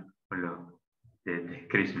sueño o de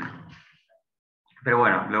Krishna. Pero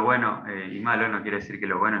bueno, lo bueno y malo no quiere decir que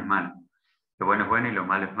lo bueno es malo. Lo bueno es bueno y lo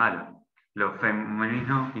malo es malo. Lo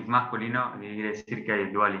femenino y masculino quiere decir que hay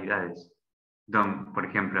dualidades. Por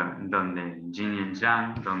ejemplo, donde yin y el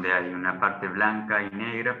yang, donde hay una parte blanca y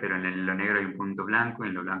negra, pero en lo negro hay un punto blanco y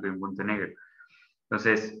en lo blanco hay un punto negro.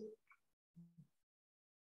 Entonces,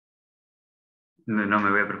 no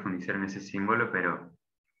me voy a profundizar en ese símbolo, pero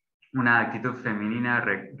una actitud femenina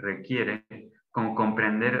requiere como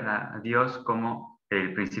comprender a Dios como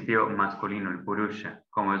el principio masculino, el purusha.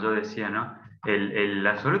 Como yo decía, ¿no? El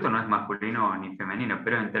absoluto no es masculino ni femenino,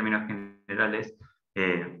 pero en términos generales,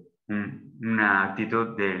 una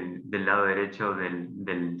actitud del lado derecho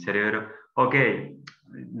del cerebro. Ok,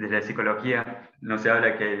 desde la psicología no se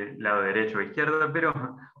habla que el lado derecho o izquierdo, pero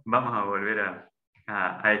vamos a volver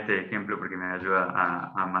a este ejemplo porque me ayuda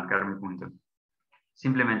a marcar mi punto.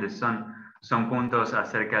 Simplemente son puntos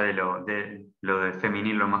acerca de lo de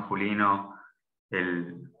femenino, lo masculino,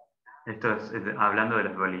 hablando de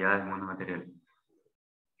las dualidades del mundo material.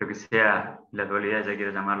 Lo que sea la dualidad, ya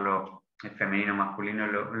quiero llamarlo femenino, masculino,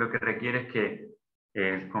 lo que requiere es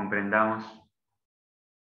que comprendamos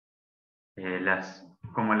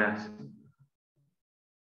cómo las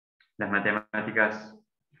matemáticas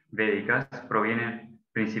védicas provienen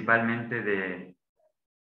principalmente de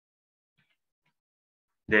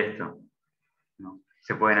esto, ¿no?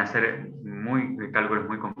 Se pueden hacer cálculos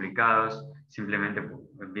muy complicados, simplemente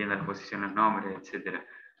viendo la posición, los nombres, etc.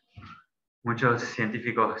 Muchos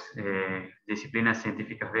científicos, disciplinas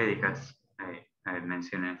científicas védicas,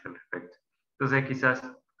 mencionan esto al respecto. Entonces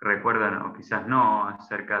quizás recuerdan o quizás no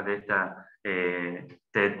acerca de esta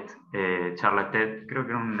charla TED, creo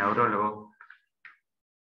que era un neurólogo.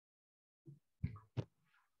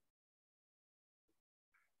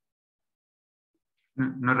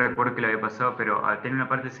 No recuerdo qué le había pasado, pero tenía una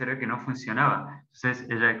parte del cerebro que no funcionaba. Entonces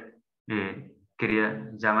ella quería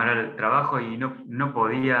llamar al trabajo y no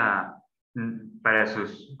podía,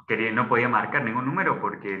 no podía marcar ningún número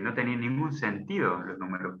porque no tenía ningún sentido los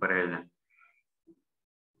números para ella.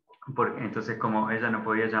 Entonces, como ella no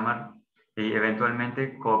podía llamar, y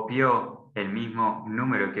eventualmente copió el mismo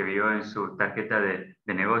número que vio en su tarjeta de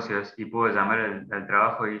negocios y pudo llamar al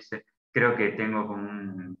trabajo y dice, creo que tengo como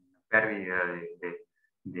una pérdida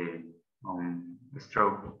o un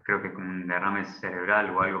stroke, creo que como un derrame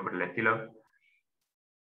cerebral o algo por el estilo.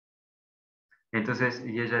 Entonces,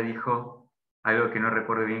 y ella dijo algo que no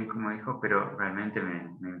recuerdo bien cómo dijo, pero realmente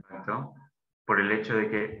me impactó, por el hecho de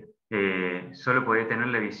que solo podía tener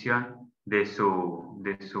la visión de su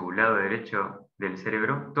lado derecho del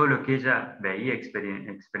cerebro. Todo lo que ella veía,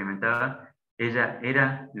 experimentaba, ella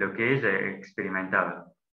era lo que ella experimentaba.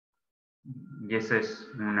 Y eso es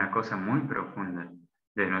una cosa muy profunda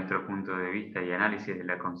desde nuestro punto de vista y análisis de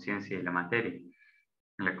la conciencia y la materia.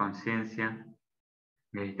 La conciencia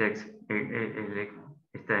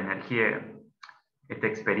esta energía, esta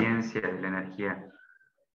experiencia de la energía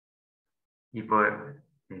y poder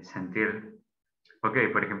sentir, ok,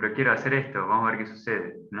 por ejemplo, quiero hacer esto, vamos a ver qué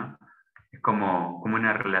sucede, ¿no? es como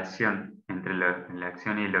una relación entre la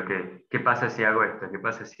acción y lo que, ¿qué pasa si hago esto? ¿Qué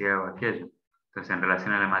pasa si hago aquello? Entonces, en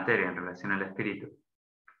relación a la materia, en relación al espíritu.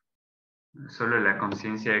 Solo la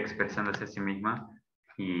conciencia expresándose a sí misma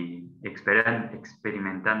y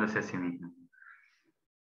experimentándose a sí misma.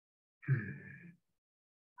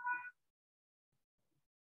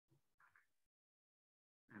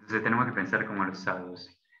 Entonces tenemos que pensar como los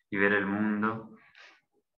sabios y ver el mundo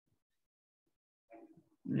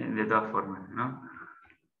de todas formas, ¿no?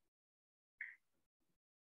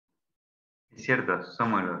 Es cierto,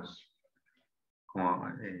 somos como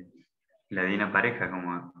la divina pareja,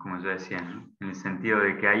 como yo decía, ¿no? En el sentido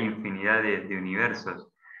de que hay infinidad de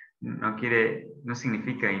universos. No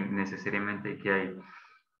significa necesariamente que hay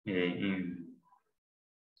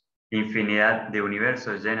infinidad de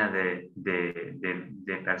universos llenas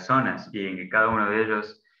de personas y en que cada uno de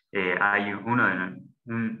ellos hay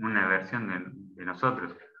una versión de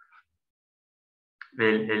nosotros.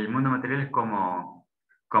 El mundo material es como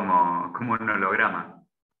un holograma.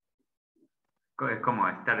 Es como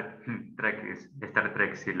Star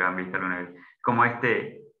Trek, si lo han visto alguna vez. Como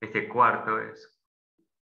este cuarto es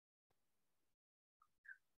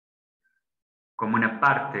como una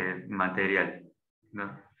parte material,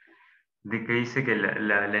 ¿no? De que dice que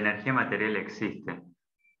la energía material existe.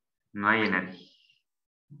 No hay energía.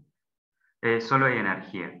 Solo hay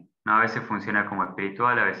energía. ¿No? A veces funciona como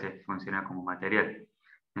espiritual, a veces funciona como material.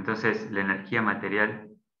 Entonces, la energía material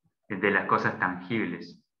es de las cosas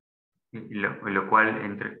tangibles, lo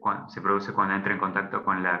cual se produce cuando entra en contacto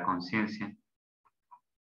con la conciencia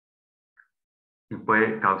y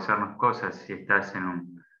puede causarnos cosas si estás en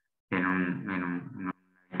una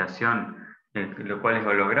habitación, lo cual es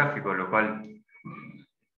holográfico, lo cual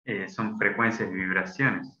son frecuencias y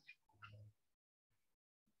vibraciones.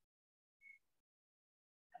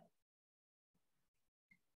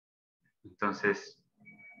 Entonces,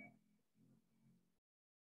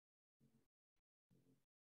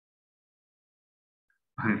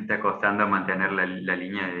 me está costando mantener la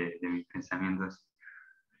línea de mis pensamientos.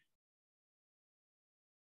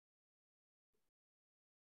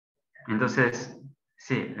 Entonces,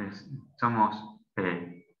 sí, somos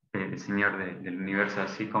el Señor del universo,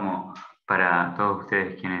 así como para todos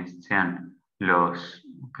ustedes quienes sean los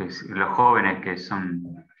jóvenes que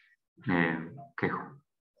son eh, que,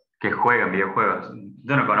 que juegan videojuegos.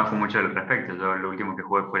 Yo no conozco mucho al respecto, yo lo último que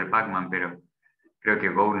jugué fue el Pac-Man, pero creo que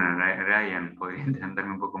Bowner Ryan podría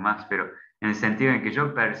entenderme un poco más, pero en el sentido en que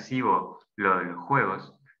yo percibo los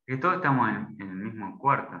juegos, que todos estamos en el mismo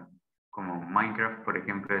cuarto, como Minecraft, por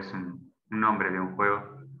ejemplo, es un nombre de un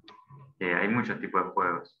juego. Hay muchos tipos de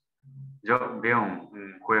juegos. Yo veo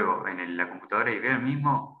un juego en la computadora y veo el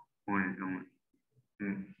mismo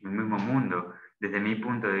mundo desde mi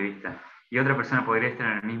punto de vista. Y otra persona podría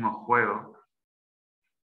estar en el mismo juego.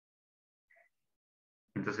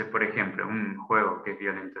 Entonces, por ejemplo, un juego que es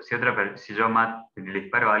violento. Si yo le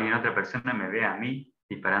disparo a alguien, otra persona me ve a mí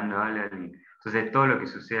disparando a alguien. Entonces, todo lo que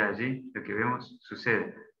sucede allí, lo que vemos,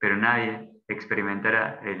 sucede. Pero nadie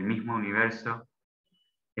experimentará el mismo universo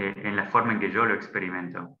en la forma en que yo lo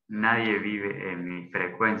experimento. Nadie vive en mi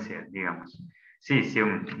frecuencia, digamos. Sí, si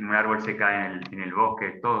un árbol se cae en el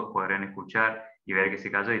bosque, todos podrán escuchar y ver que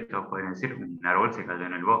se cayó y todos podrán decir, un árbol se cayó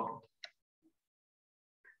en el bosque.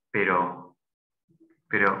 Pero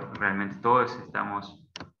realmente todos estamos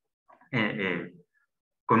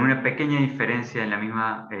con una pequeña diferencia en la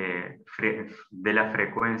misma de la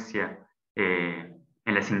frecuencia,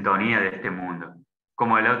 en la sintonía de este mundo.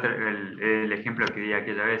 Como el ejemplo que di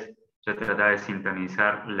aquella vez, yo trataba de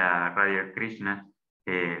sintonizar la radio Krishna,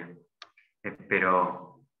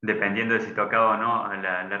 pero dependiendo de si tocaba o no a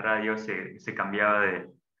la radio, se cambiaba de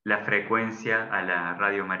la frecuencia a la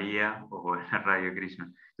radio María o a la radio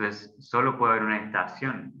Krishna. Entonces, solo puede haber una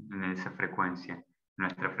estación en esa frecuencia,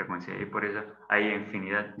 nuestra frecuencia, y por ello hay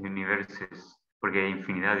infinidad de universos, porque hay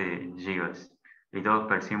infinidad de jivas, y todos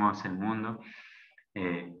percibimos el mundo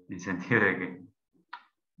en el sentido de que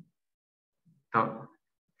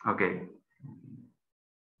ok,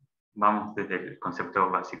 vamos desde el concepto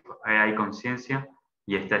básico. Hay conciencia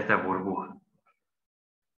y está esta burbuja.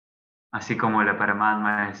 Así como la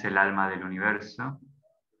Paramatma es el alma del universo,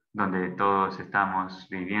 donde todos estamos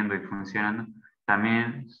viviendo y funcionando,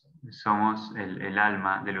 también somos el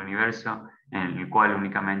alma del universo en el cual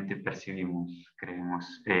únicamente percibimos,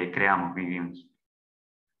 creamos, vivimos.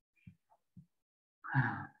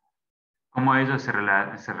 ¿Cómo ello se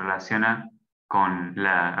relaciona con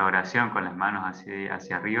la oración, con las manos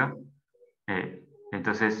hacia arriba?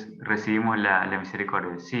 Entonces recibimos la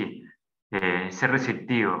misericordia. Sí, ser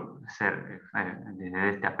receptivo, desde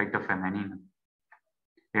este aspecto femenino.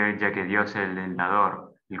 ya que Dios es el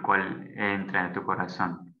dador, el cual entra en tu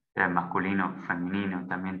corazón. El masculino, femenino,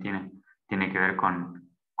 también tiene que ver con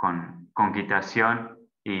conquistación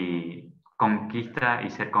y conquista y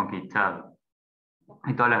ser conquistado.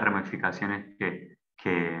 Y todas las ramificaciones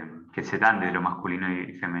que se dan de lo masculino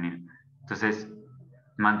y femenino. Entonces,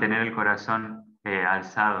 mantener el corazón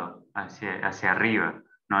alzado hacia arriba,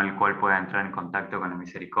 ¿no? El cual pueda entrar en contacto con la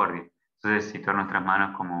misericordia. Entonces, situar nuestras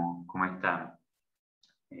manos como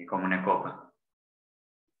una copa.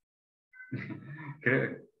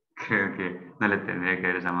 creo, creo que no le tendría que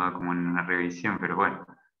haber llamado como una revisión, pero bueno,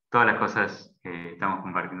 todas las cosas que estamos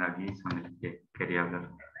compartiendo aquí son de las que quería hablar.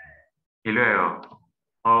 Y luego,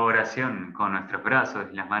 oración con nuestros brazos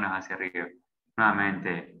y las manos hacia arriba.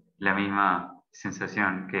 Nuevamente, la misma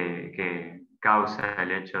sensación que causa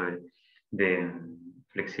el hecho de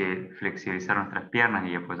flexibilizar nuestras piernas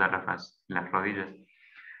y apoyar las rodillas.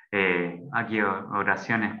 Aquí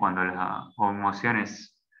oraciones cuando las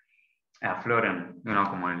emociones afloran, ¿no?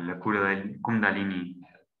 Como el curo del Kundalini,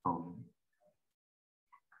 o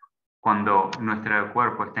cuando nuestro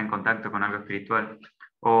cuerpo está en contacto con algo espiritual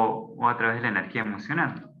o a través de la energía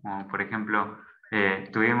emocional. Como por ejemplo,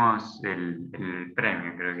 tuvimos el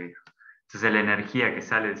premio, creo que dijo. Entonces la energía que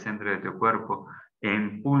sale del centro de tu cuerpo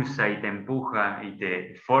impulsa y te empuja y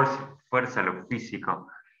te fuerza lo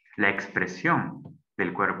físico, la expresión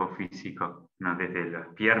del cuerpo físico, ¿no? Desde las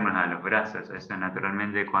piernas a los brazos. Eso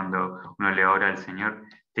naturalmente cuando uno le ora al Señor,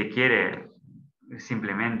 te quiere,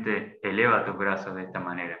 simplemente eleva tus brazos de esta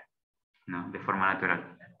manera, ¿no? De forma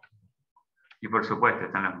natural. Y por supuesto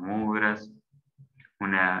están las mudras,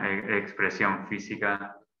 una expresión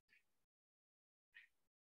física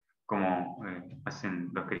como hacen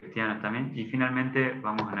los cristianos también. Y finalmente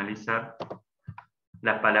vamos a analizar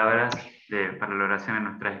las palabras para la oración en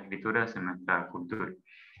nuestras escrituras, en nuestra cultura.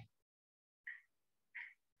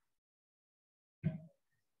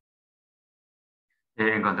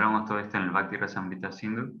 Encontramos todo esto en el Bhakti Rasamrita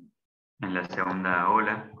Sindhu, en la segunda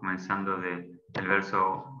ola, comenzando del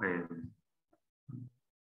verso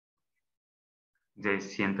de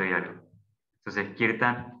 100 y algo. Entonces,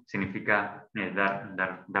 kirtan significa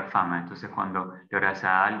dar fama. Entonces, cuando le oras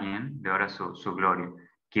a alguien, le oras su gloria.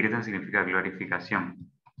 Kirtan significa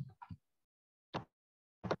glorificación.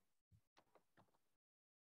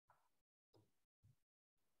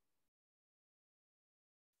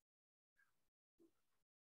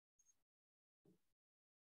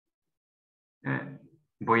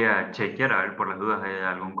 Voy a chequear a ver por las dudas hay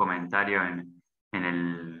algún comentario en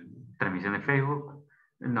el transmisión de Facebook.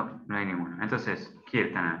 No, no hay ninguno. Entonces,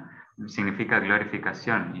 kirtana significa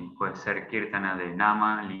glorificación y puede ser kirtana de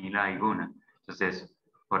Nama, Lila y Guna. Entonces,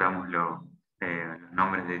 oramos los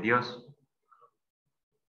nombres de Dios,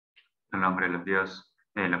 los nombres de los dioses,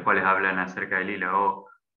 los cuales hablan acerca de Lila, o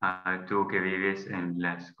tú que vives en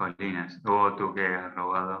las colinas, o tú que has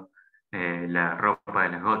robado la ropa de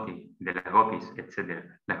las gopis, etc.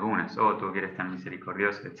 Las gunas, o tú que eres tan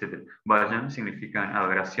misericordioso, etc. Vayan significa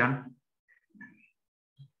adoración.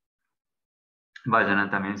 Vayana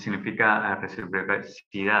también significa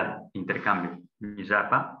reciprocidad, intercambio. Y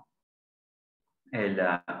yapa,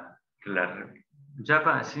 la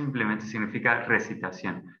japa simplemente significa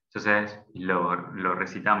recitación. Entonces lo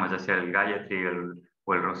recitamos ya sea el Gayatri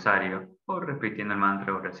o el Rosario o repitiendo el mantra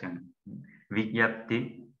de oración.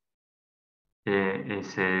 Vigyapti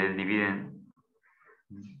se divide en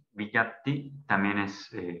Vigyapti también es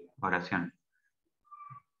oración.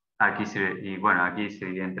 Aquí aquí se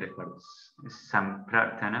divide en tres partes.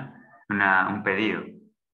 Samprarthana, un pedido.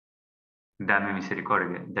 Dame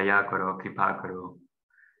misericordia. Dayakaro, Kripakaro,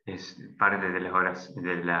 es parte de las horas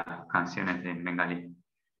de las canciones de Bengalí.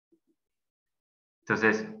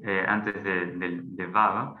 Entonces, antes de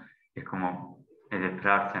Baba, es como el de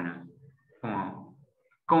Prarthana, como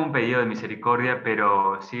un pedido de misericordia,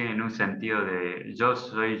 pero sí en un sentido de yo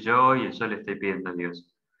soy yo y yo le estoy pidiendo a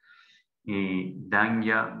Dios. Y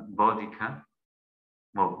Danya Bodhika,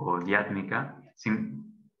 o Bodhyatmika,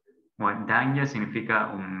 Danya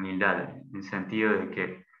significa humildad, en el sentido de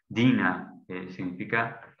que Dina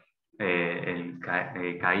significa el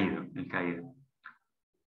caído, el caído.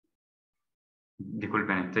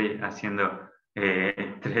 Disculpen, estoy haciendo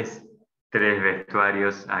tres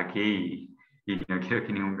vestuarios aquí y no quiero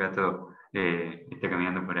que ningún gato esté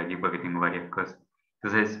caminando por aquí porque tengo varias cosas.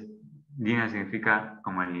 Entonces, Dina significa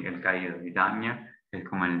como el caído y Danya es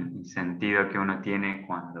como el sentido que uno tiene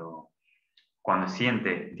cuando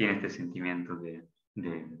tiene este sentimiento de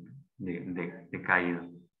caído.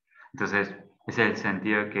 Entonces, ese es el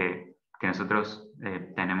sentido que nosotros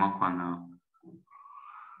tenemos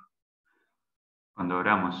cuando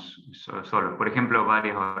oramos solos. Por ejemplo,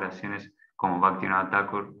 varias oraciones como Bhaktivinoda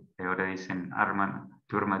Thakur, que ahora dicen Arman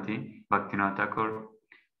Turmati, Bhaktivinoda Thakur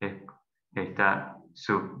está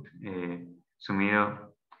sumido,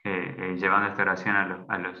 llevando esta oración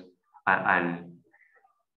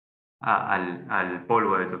al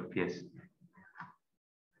polvo de tus pies.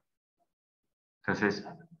 Entonces,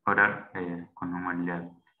 orar con humanidad.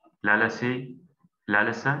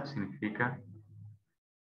 Lalasa significa,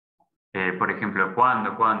 por ejemplo,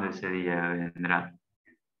 ¿cuándo ese día vendrá?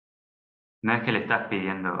 No es que le estás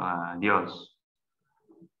pidiendo a Dios.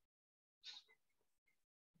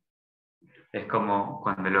 Es como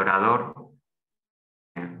cuando el orador,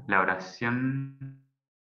 la oración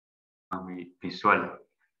es muy visual.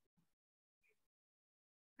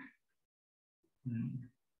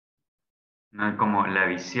 No es como la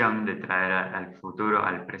visión de traer al futuro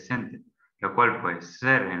al presente, lo cual puede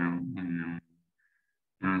ser en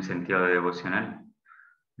un sentido devocional,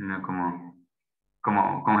 ¿no?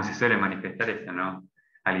 Como se suele manifestar esto, ¿no?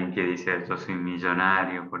 Alguien que dice, yo soy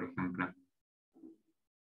millonario, por ejemplo.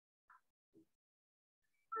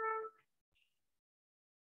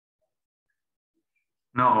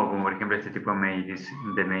 No, o como por ejemplo este tipo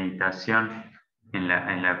de meditación en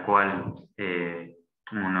la cual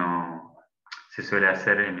uno se suele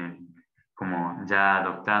hacer como ya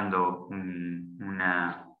adoptando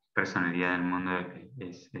una personalidad del mundo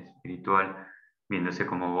espiritual, viéndose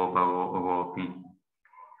como Gopa o Gopi.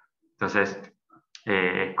 Entonces,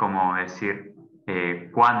 es como decir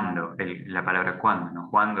cuándo, la palabra cuándo, ¿no?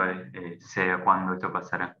 Cuándo sea cuándo esto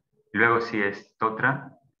pasará. Luego, si es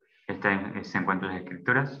Totra, se encuentra en las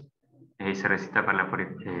escrituras y se recita para la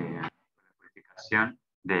purificación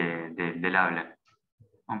del habla.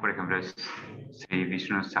 Como por ejemplo, es Sri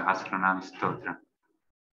Vishnu Sahasranam Stotra,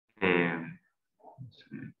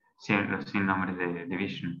 los 100 nombres de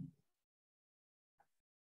Vishnu.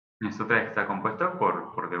 El sutra está compuesto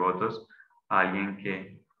por devotos, a alguien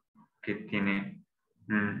que tiene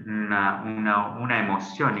una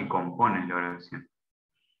emoción y compone la oración.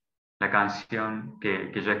 La canción que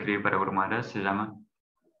yo escribí para Guru Maharaj se llama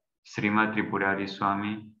Srimad Tripurari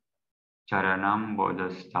Swami Charanam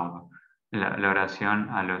Bodhastava. La oración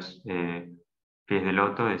a los pies del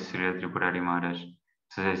loto de Sri Tripurari Maharaj.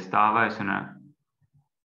 Entonces, Stava es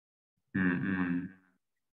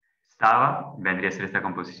Stava vendría a ser esta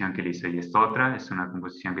composición que él hizo, y Stotra es una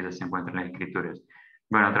composición que ya se encuentra en las escrituras.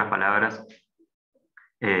 Bueno, en otras palabras,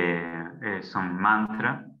 son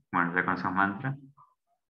mantra. Bueno, ya conocemos mantra.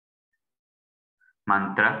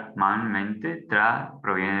 Mantra, man, mente, tra,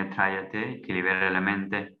 proviene de trayate, que libera la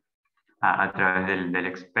mente a través del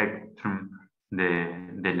espectrum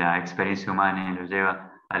de la experiencia humana y lo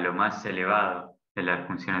lleva a lo más elevado de las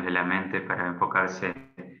funciones de la mente para enfocarse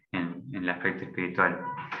en el aspecto espiritual.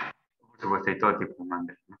 Por supuesto, hay todo tipo de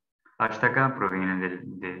mantras, ¿no? Ashtaka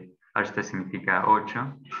proviene Ashta significa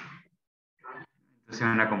 8. Entonces,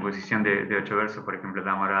 una composición de 8 versos, por ejemplo,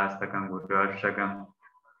 Damara Astakam, Guru Ashtakam.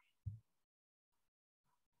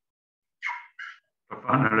 Por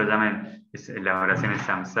favor, no lo llamen, la oración es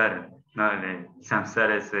samsara, ¿no?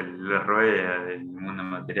 Samsara es la rueda del mundo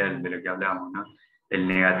material de lo que hablamos, ¿no? El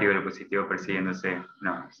negativo y el positivo persiguiéndose,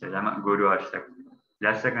 no, se llama Guru Ashtakam.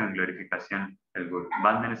 La Ashtakam en glorificación del Guru.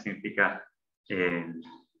 Vandana significa el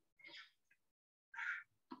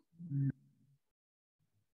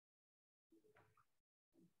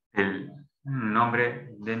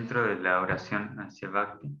nombre dentro de la oración hacia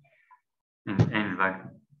Bhakti, en el Bhakti.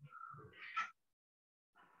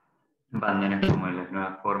 Vandana es como las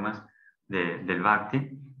nuevas formas del Bhakti,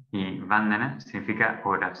 y Vandana significa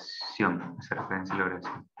oración, hace referencia a la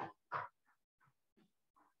oración.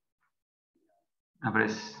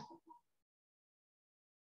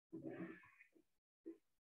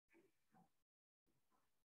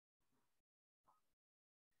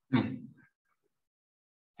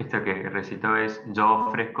 Esto que recitó es: yo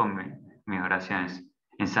ofrezco mis oraciones.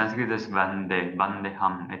 En sánscrito es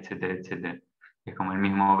bandeham, etcétera, etcétera. Es como el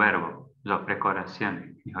mismo verbo. Yo ofrezco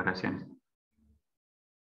oración, mis oraciones.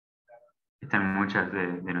 Están muchas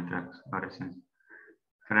de nuestras oraciones.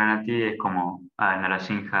 Pranati es como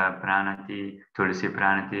Narashinha Pranati, Tulsi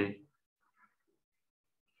Pranati,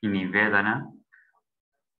 y Nivedana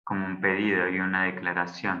como un pedido y una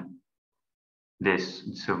declaración de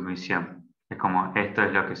sumisión. Es como: esto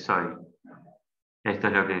es lo que soy, esto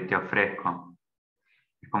es lo que te ofrezco.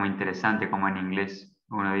 Es como interesante como en inglés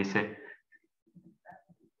uno dice,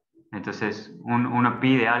 entonces uno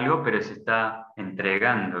pide algo pero se está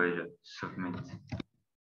entregando ello. Submit.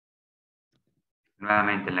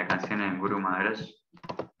 Nuevamente en la canción de Guru Maharaj,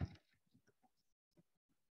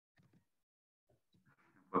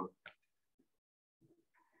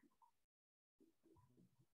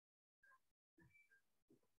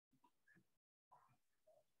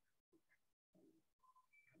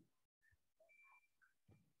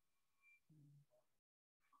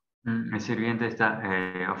 El sirviente está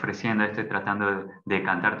ofreciendo tratando de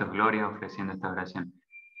cantar tus glorias, ofreciendo esta oración.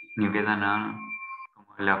 Nivedana,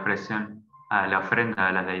 como la ofrenda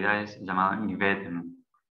a las deidades llamada Nivedana,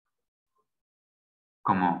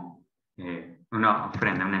 como una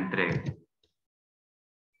ofrenda, una entrega.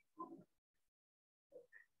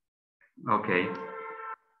 Ok.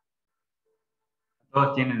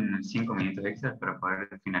 Todos tienen 5 minutos extra para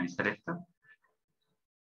poder finalizar esto.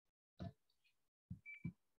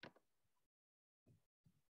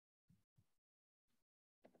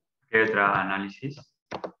 ¿Qué otro análisis?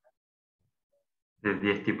 De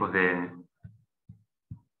 10 tipos de...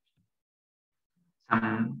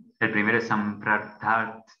 El primero es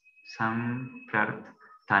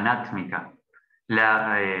Samprarthanátmica,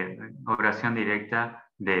 la oración directa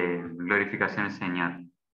de glorificación al Señor.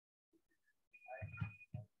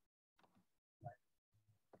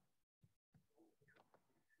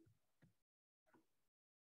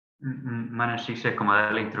 Manashiksha es como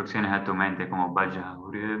darle instrucciones a tu mente, como vaya,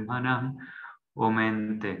 manam, o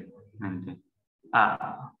mente.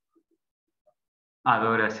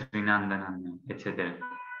 Adora Srinandananda, etc.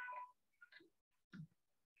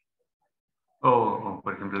 O,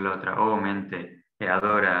 por ejemplo, la otra, mente,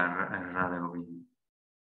 adora Radha Govinda.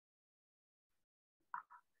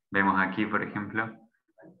 Vemos aquí, por ejemplo,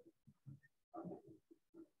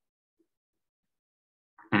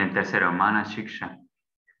 en el tercero, Manashiksha.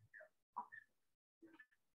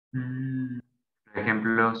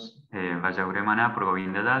 Ejemplos, Vajauremana por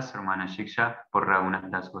Govinda Das, Romana Shiksha por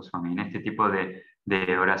Raghunath Das Goswami. En este tipo de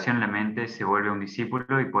oración la mente se vuelve un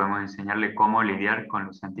discípulo y podemos enseñarle cómo lidiar con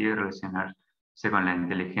los sentidos y relacionarse con la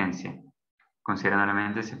inteligencia. Considerando la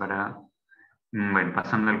mente separada. Bueno,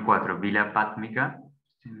 pasando al 4, Vila Pátmica,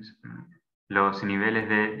 los niveles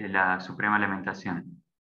de la suprema alimentación.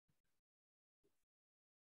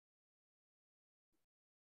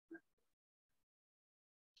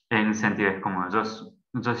 En sentido es como yo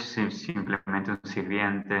soy simplemente un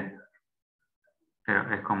sirviente,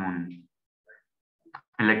 pero es como un...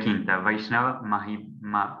 En la quinta, Vaishnava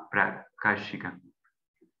Mahima Prakashika.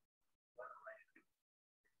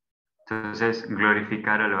 Entonces,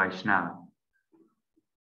 glorificar al Vaishnava.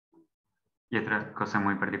 Y otra cosa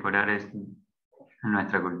muy particular es en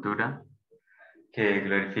nuestra cultura, que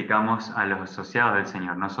glorificamos a los asociados del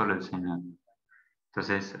Señor, no solo el Señor.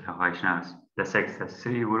 Entonces, los Vaishnavas. La sexta,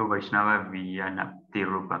 Sri Guru Vaishnava Viyanapti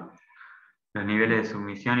Rupa. Los niveles de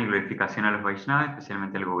sumisión y glorificación a los Vaishnavas,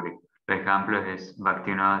 especialmente el Guru. Los ejemplos es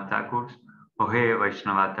Bhaktivinoda Thakur o He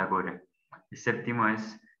Vaishnava Thakur. El séptimo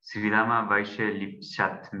es Sridhama Vaishya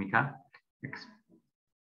Lipshatmika,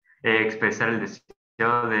 expresar el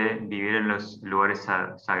deseo de vivir en los lugares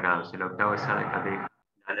sagrados. El octavo es Sadhaka de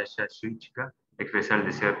Alasha Shuchika, expresar el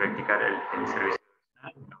deseo de practicar el servicio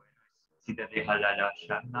devocional. Sita de Halala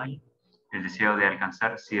Shanai, el deseo de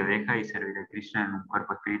alcanzar Siddha y servir a Krishna en un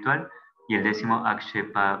cuerpo espiritual. Y el décimo,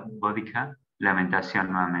 Akshepa Bodhika,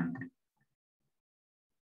 lamentación nuevamente.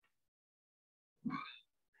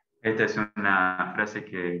 Esta es una frase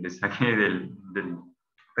que le saqué del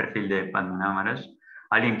perfil de Padmanabha Maharaj.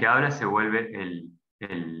 Alguien que habla se vuelve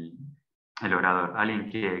el orador.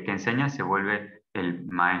 Alguien que enseña se vuelve el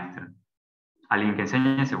maestro. Alguien que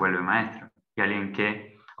enseña se vuelve maestro. Y alguien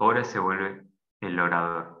que ora se vuelve el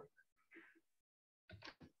orador.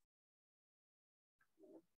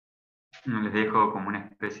 Les dejo como una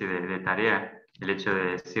especie de tarea el hecho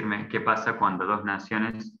de decirme qué pasa cuando dos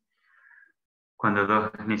naciones, cuando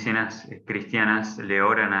dos naciones cristianas le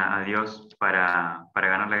oran a Dios para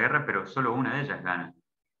ganar la guerra, pero solo una de ellas gana.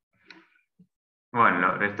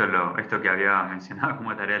 Bueno, esto que había mencionado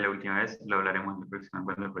como tarea la última vez, lo hablaremos en el próximo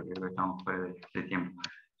encuentro porque creo que estamos fuera de tiempo.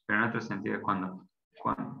 Pero en otro sentido es cuando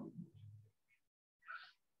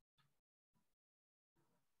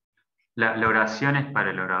la oración es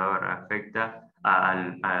para el orador, afecta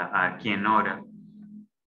a quien ora.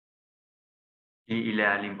 Y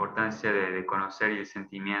la importancia de conocer y el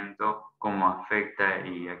sentimiento, cómo afecta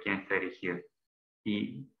y a quién está dirigido.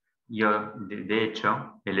 Y yo, de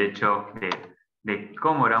hecho, el hecho de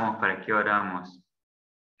cómo oramos, para qué oramos,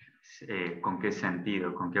 con qué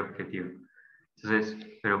sentido, con qué objetivo.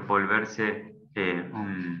 Entonces, pero volverse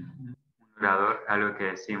un orador, algo que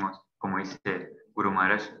decimos, como dice Guru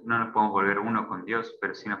Maharaj, no nos podemos volver uno con Dios,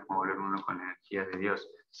 pero sí nos podemos volver uno con la energía de Dios.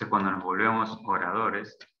 Entonces, cuando nos volvemos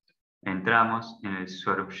oradores, entramos en el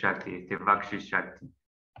Swarup Shakti, este Bhakti Shakti.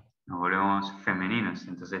 Nos volvemos femeninos,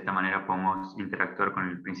 entonces de esta manera podemos interactuar con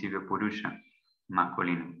el principio Purusha,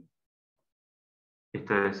 masculino.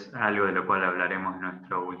 Esto es algo de lo cual hablaremos en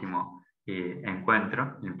nuestro último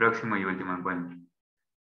encuentro, el próximo y último encuentro.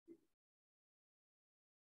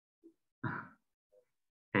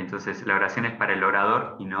 Entonces, Entonces la oración es para el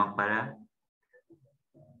orador y no para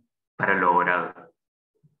lo orado.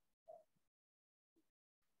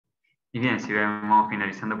 Y bien, si vamos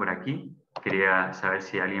finalizando por aquí, quería saber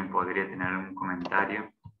si alguien podría tener algún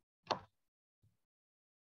comentario.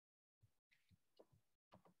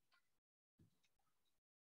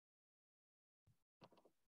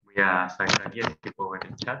 Voy a sacar aquí, así que puedo ver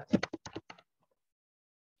el chat.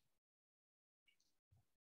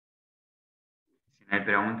 Si no hay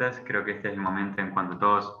preguntas, creo que este es el momento en cuando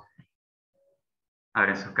todos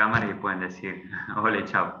abren sus cámaras y pueden decir hola y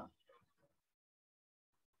chao.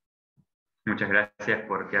 Muchas gracias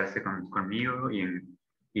por quedarse conmigo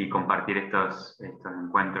y compartir estos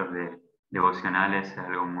encuentros devocionales. Es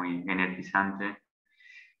algo muy energizante.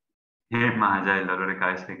 Es más allá del dolor de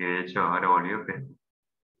cabeza que de hecho ahora volvió,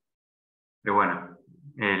 pero bueno,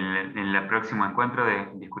 en el próximo encuentro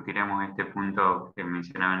discutiremos este punto que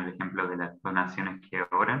mencionaba en el ejemplo de las donaciones que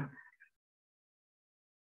oran.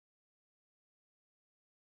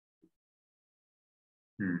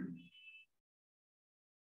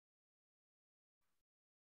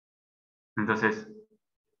 Entonces,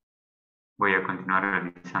 voy a continuar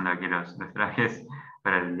realizando aquí los trajes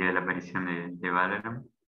para el día de la aparición de Valeram.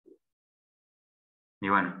 Y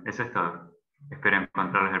bueno, eso es todo. Espero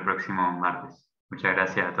encontrarlos el próximo martes. Muchas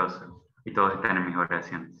gracias a todos y todos están en mis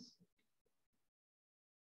oraciones.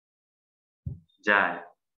 Ya.